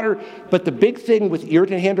soap and water, but the big thing with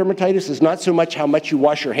irritant hand dermatitis is not so much how much you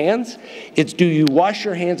wash your hands, it's do you wash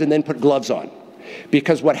your hands and then put gloves on?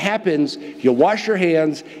 Because what happens, you'll wash your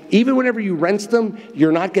hands, even whenever you rinse them,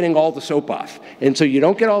 you're not getting all the soap off. And so you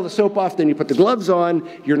don't get all the soap off, then you put the gloves on,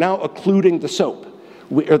 you're now occluding the soap.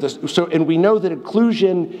 And we know that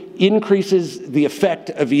occlusion increases the effect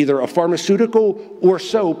of either a pharmaceutical or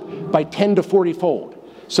soap by 10 to 40-fold.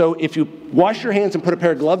 So if you wash your hands and put a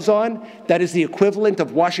pair of gloves on, that is the equivalent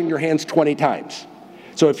of washing your hands 20 times.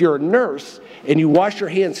 So if you're a nurse and you wash your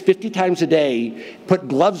hands 50 times a day, put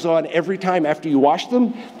gloves on every time after you wash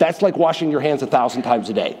them, that's like washing your hands 1,000 times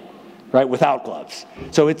a day, right, without gloves.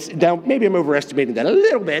 So it's, now maybe I'm overestimating that a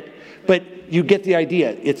little bit, but you get the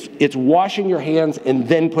idea. It's washing your hands and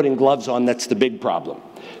then putting gloves on that's the big problem.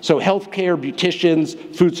 So healthcare,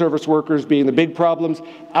 beauticians, food service workers being the big problems.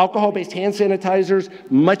 Alcohol-based hand sanitizers,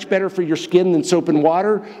 much better for your skin than soap and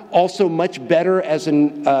water. Also much better as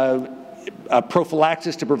a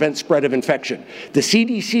prophylaxis to prevent spread of infection. The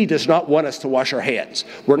CDC does not want us to wash our hands.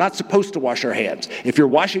 We're not supposed to wash our hands. If you're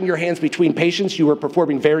washing your hands between patients, you are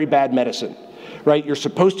performing very bad medicine. Right? You're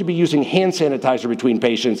supposed to be using hand sanitizer between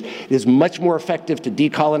patients. It is much more effective to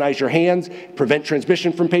decolonize your hands, prevent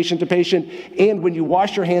transmission from patient to patient. And when you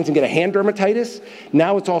wash your hands and get a hand dermatitis,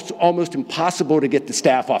 now it's also almost impossible to get the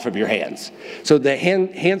staph off of your hands. So the hand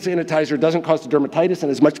sanitizer doesn't cause the dermatitis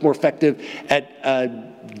and is much more effective at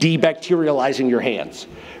debacterializing your hands.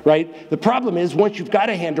 Right? The problem is once you've got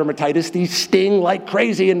a hand dermatitis, these sting like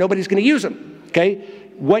crazy and nobody's going to use them. Okay?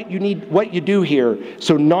 What you do here,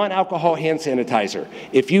 so non-alcohol hand sanitizer.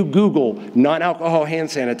 If you Google non-alcohol hand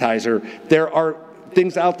sanitizer, there are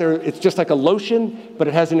things out there, it's just like a lotion, but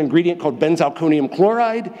it has an ingredient called benzalkonium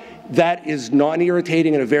chloride that is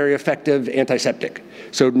non-irritating and a very effective antiseptic.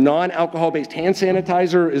 So non-alcohol-based hand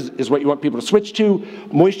sanitizer is what you want people to switch to.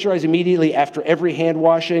 Moisturize immediately after every hand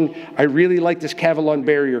washing. I really like this Cavalon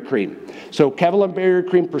Barrier Cream. So Cavalon Barrier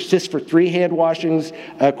Cream persists for 3 hand washings,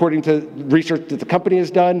 according to research that the company has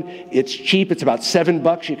done. It's cheap, it's about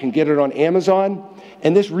 $7. You can get it on Amazon.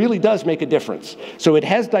 And this really does make a difference. So it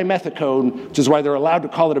has dimethicone, which is why they're allowed to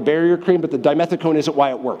call it a barrier cream, but the dimethicone isn't why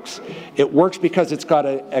it works. It works because it's got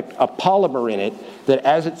a polymer in it that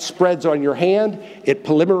as it spreads on your hand, it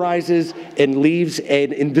polymerizes and leaves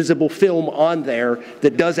an invisible film on there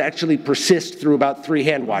that does actually persist through about 3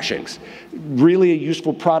 hand washings. Really a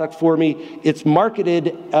useful product for me. It's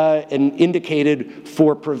marketed and indicated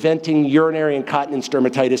for preventing urinary incontinence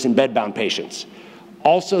dermatitis in bedbound patients.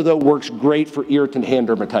 Also, though, works great for irritant hand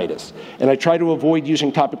dermatitis. And I try to avoid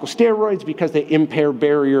using topical steroids because they impair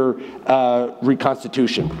barrier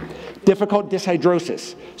reconstitution. Difficult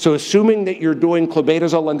dishydrosis. So assuming that you're doing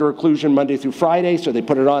clobetasol under occlusion Monday through Friday, so they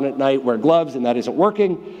put it on at night, wear gloves, and that isn't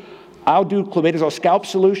working, I'll do clobetasol scalp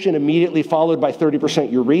solution immediately followed by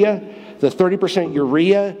 30% urea. The 30%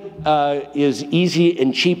 urea is easy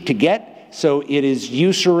and cheap to get. So it is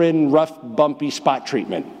Eucerin rough, bumpy spot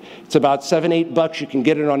treatment. It's about $7, $8. You can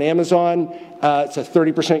get it on Amazon. It's a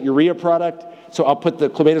 30% urea product. So I'll put the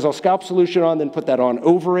clobetasol scalp solution on, then put that on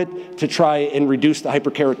over it to try and reduce the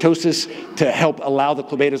hyperkeratosis to help allow the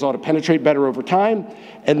clobetasol to penetrate better over time.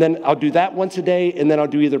 And then I'll do that once a day, and then I'll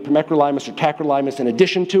do either pimecrolimus or tacrolimus in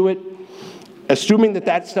addition to it. Assuming that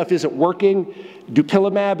that stuff isn't working,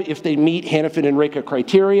 dupilumab, if they meet Hanifin and Reka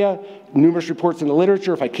criteria, numerous reports in the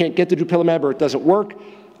literature, if I can't get the dupilumab or it doesn't work,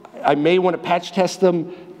 I may want to patch test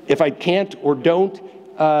them. If I can't or don't,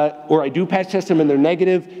 or I do patch test them and they're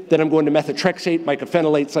negative, then I'm going to methotrexate,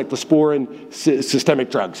 mycophenolate, cyclosporin, systemic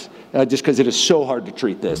drugs, just because it is so hard to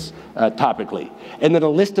treat this topically. And then a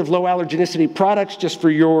list of low allergenicity products, just for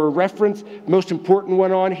your reference. Most important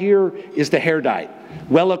one on here is the hair dye,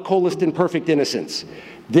 Wella Colistin Perfect Innocence.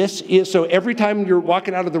 This is, so every time you're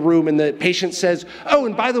walking out of the room and the patient says, oh,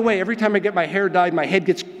 and by the way, every time I get my hair dyed, my head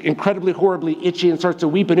gets incredibly horribly itchy and starts to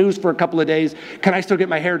weep and ooze for a couple of days, can I still get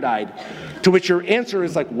my hair dyed? To which your answer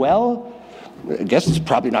is like, well, I guess it's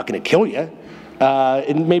probably not going to kill you.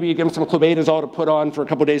 And maybe you give them some clobetasol to put on for a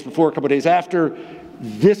couple of days before, a couple of days after.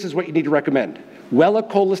 This is what you need to recommend. Wella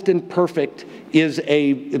Colistin Perfect is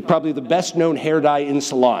probably the best known hair dye in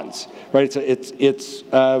salons, right? It's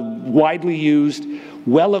widely used.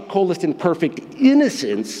 Wella Colistin Perfect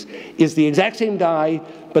Innocence is the exact same dye,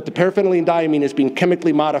 but the paraphenylene diamine is being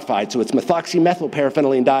chemically modified, so it's methoxymethyl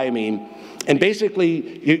paraphenylene diamine. And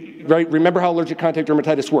basically, remember how allergic contact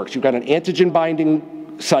dermatitis works. You've got an antigen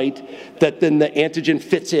binding site that then the antigen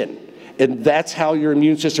fits in. And that's how your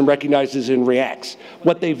immune system recognizes and reacts.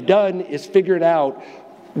 What they've done is figured out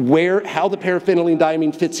how the paraphenylene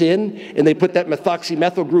diamine fits in, and they put that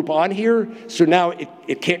methoxymethyl group on here, so now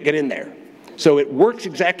it can't get in there. So it works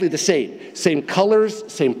exactly the same. Same colors,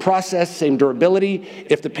 same process, same durability.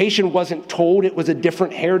 If the patient wasn't told it was a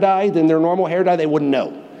different hair dye than their normal hair dye, they wouldn't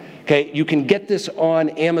know. Okay, you can get this on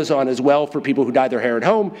Amazon as well for people who dye their hair at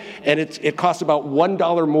home, and it costs about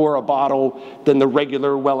 $1 more a bottle than the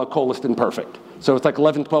regular Wella Colistin Perfect. So it's like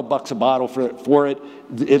 11, 12 bucks a bottle for it.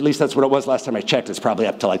 At least that's what it was last time I checked. It's probably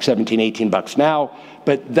up to like 17, 18 bucks now.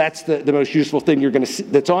 But that's the most useful thing you're going to see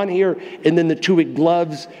that's on here. And then the 2-week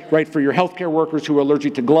gloves, right, for your healthcare workers who are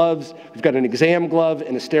allergic to gloves. We've got an exam glove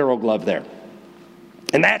and a sterile glove there.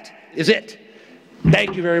 And that is it.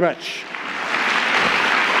 Thank you very much.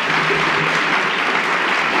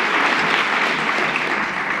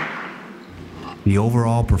 The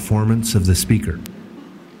overall performance of the speaker.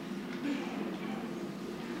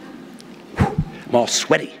 I'm all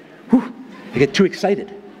sweaty. Whew. I get too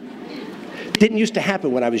excited. Didn't used to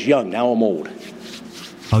happen when I was young. Now I'm old.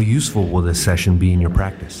 How useful will this session be in your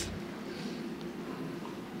practice?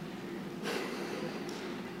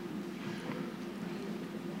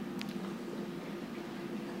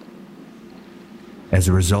 As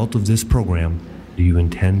a result of this program, do you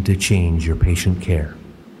intend to change your patient care?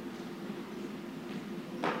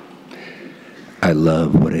 I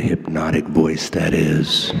love what a hypnotic voice that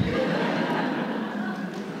is.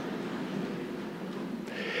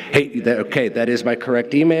 Hey, okay, that is my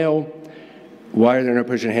correct email. Why are there no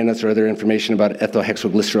patient handouts or other information about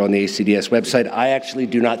ethylhexylglycerol on the ACDS website? I actually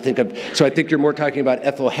do not think of, so I think you're more talking about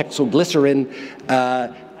ethylhexylglycerin.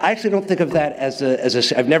 I actually don't think of that as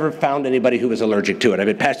I've never found anybody who was allergic to it. I've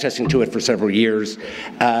been patch testing to it for several years.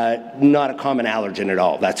 Not a common allergen at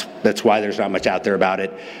all. That's why there's not much out there about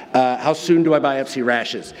it. How soon do I biopsy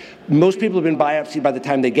rashes? Most people have been biopsied by the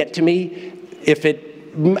time they get to me.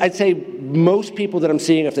 I'd say most people that I'm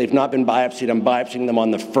seeing, if they've not been biopsied, I'm biopsying them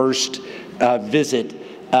on the first visit.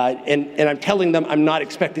 And I'm telling them I'm not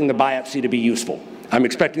expecting the biopsy to be useful. I'm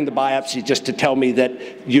expecting the biopsy just to tell me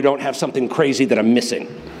that you don't have something crazy that I'm missing.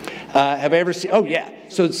 Have I ever seen, oh yeah,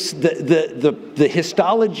 so the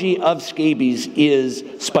histology of scabies is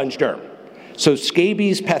sponge derm. So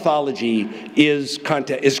scabies pathology is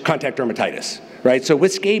contact dermatitis, right? So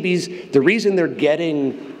with scabies, the reason they're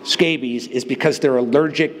getting scabies is because they're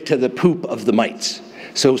allergic to the poop of the mites.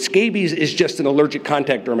 So scabies is just an allergic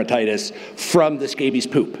contact dermatitis from the scabies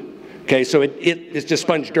poop. Okay, so it's just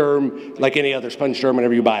sponge derm like any other sponge derm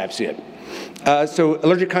whenever you biopsy it. So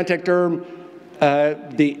allergic contact derm,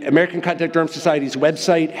 the American Contact Derm Society's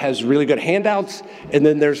website has really good handouts, and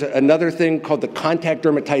then there's another thing called the Contact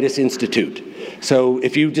Dermatitis Institute. So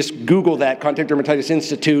if you just Google that, Contact Dermatitis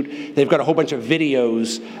Institute, they've got a whole bunch of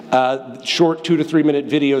videos, short 2 to 3 minute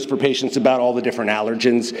videos for patients about all the different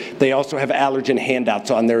allergens. They also have allergen handouts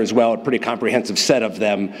on there as well, a pretty comprehensive set of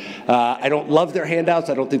them. I don't love their handouts.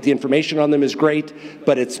 I don't think the information on them is great,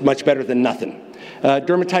 but it's much better than nothing.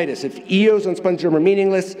 Dermatitis, if EOs on sponge derm are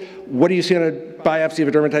meaningless, what do you see on a biopsy of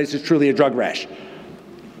a dermatitis is truly a drug rash?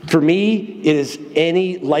 For me, it is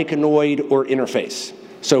any lichenoid or interface.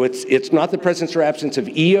 So it's not the presence or absence of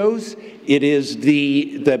EOs, it is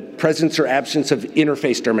the presence or absence of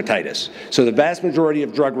interface dermatitis. So the vast majority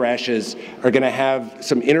of drug rashes are going to have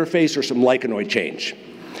some interface or some lichenoid change.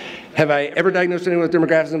 Have I ever diagnosed anyone with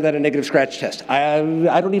dermographism without a negative scratch test? I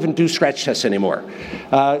don't even do scratch tests anymore.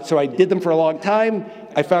 So I did them for a long time.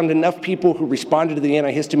 I found enough people who responded to the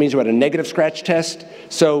antihistamines who had a negative scratch test.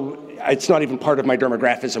 So it's not even part of my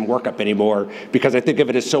dermographism workup anymore because I think of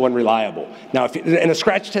it as so unreliable. Now, and a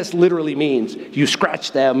scratch test literally means you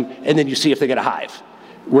scratch them and then you see if they get a hive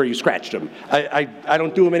where you scratched them. I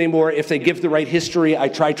don't do them anymore. If they give the right history, I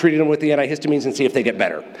try treating them with the antihistamines and see if they get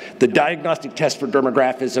better. The diagnostic test for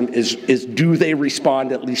dermographism is do they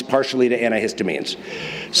respond at least partially to antihistamines?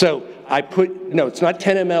 So I no, it's not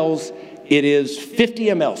 10 mLs, it is 50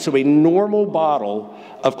 mL, so a normal bottle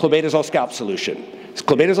of clobetasol scalp solution.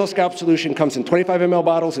 Clobetasol scalp solution comes in 25 mL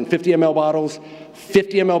bottles and 50 mL bottles.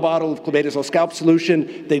 50 mL bottle of clobetasol scalp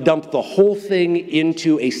solution, they dump the whole thing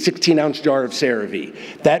into a 16-ounce jar of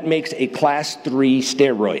CeraVe. That makes a class 3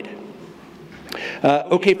 steroid.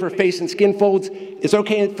 Okay for face and skin folds. It's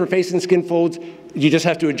okay for face and skin folds. You just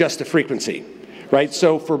have to adjust the frequency, right?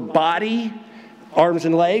 So for body, arms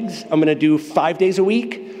and legs, I'm going to do 5 days a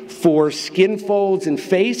week. For skin folds and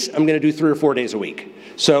face, I'm going to do 3 or 4 days a week.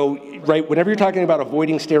 So, right, whenever you're talking about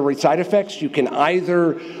avoiding steroid side effects, you can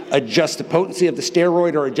either adjust the potency of the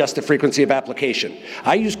steroid or adjust the frequency of application.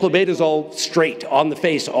 I use clobetasol straight on the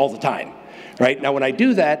face all the time, right? Now, when I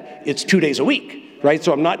do that, it's 2 days a week, right?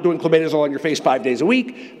 So I'm not doing clobetasol on your face 5 days a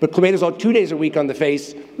week, but clobetasol 2 days a week on the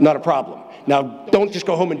face, not a problem. Now, don't just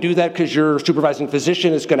go home and do that because your supervising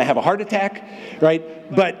physician is going to have a heart attack,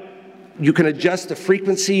 right? But you can adjust the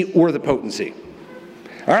frequency or the potency.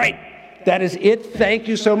 All right. That is it. Thank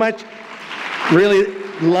you so much. Really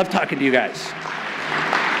love talking to you guys.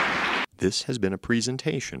 This has been a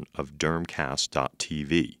presentation of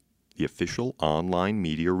Dermcast.tv, the official online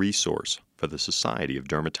media resource for the Society of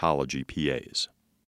Dermatology PAs.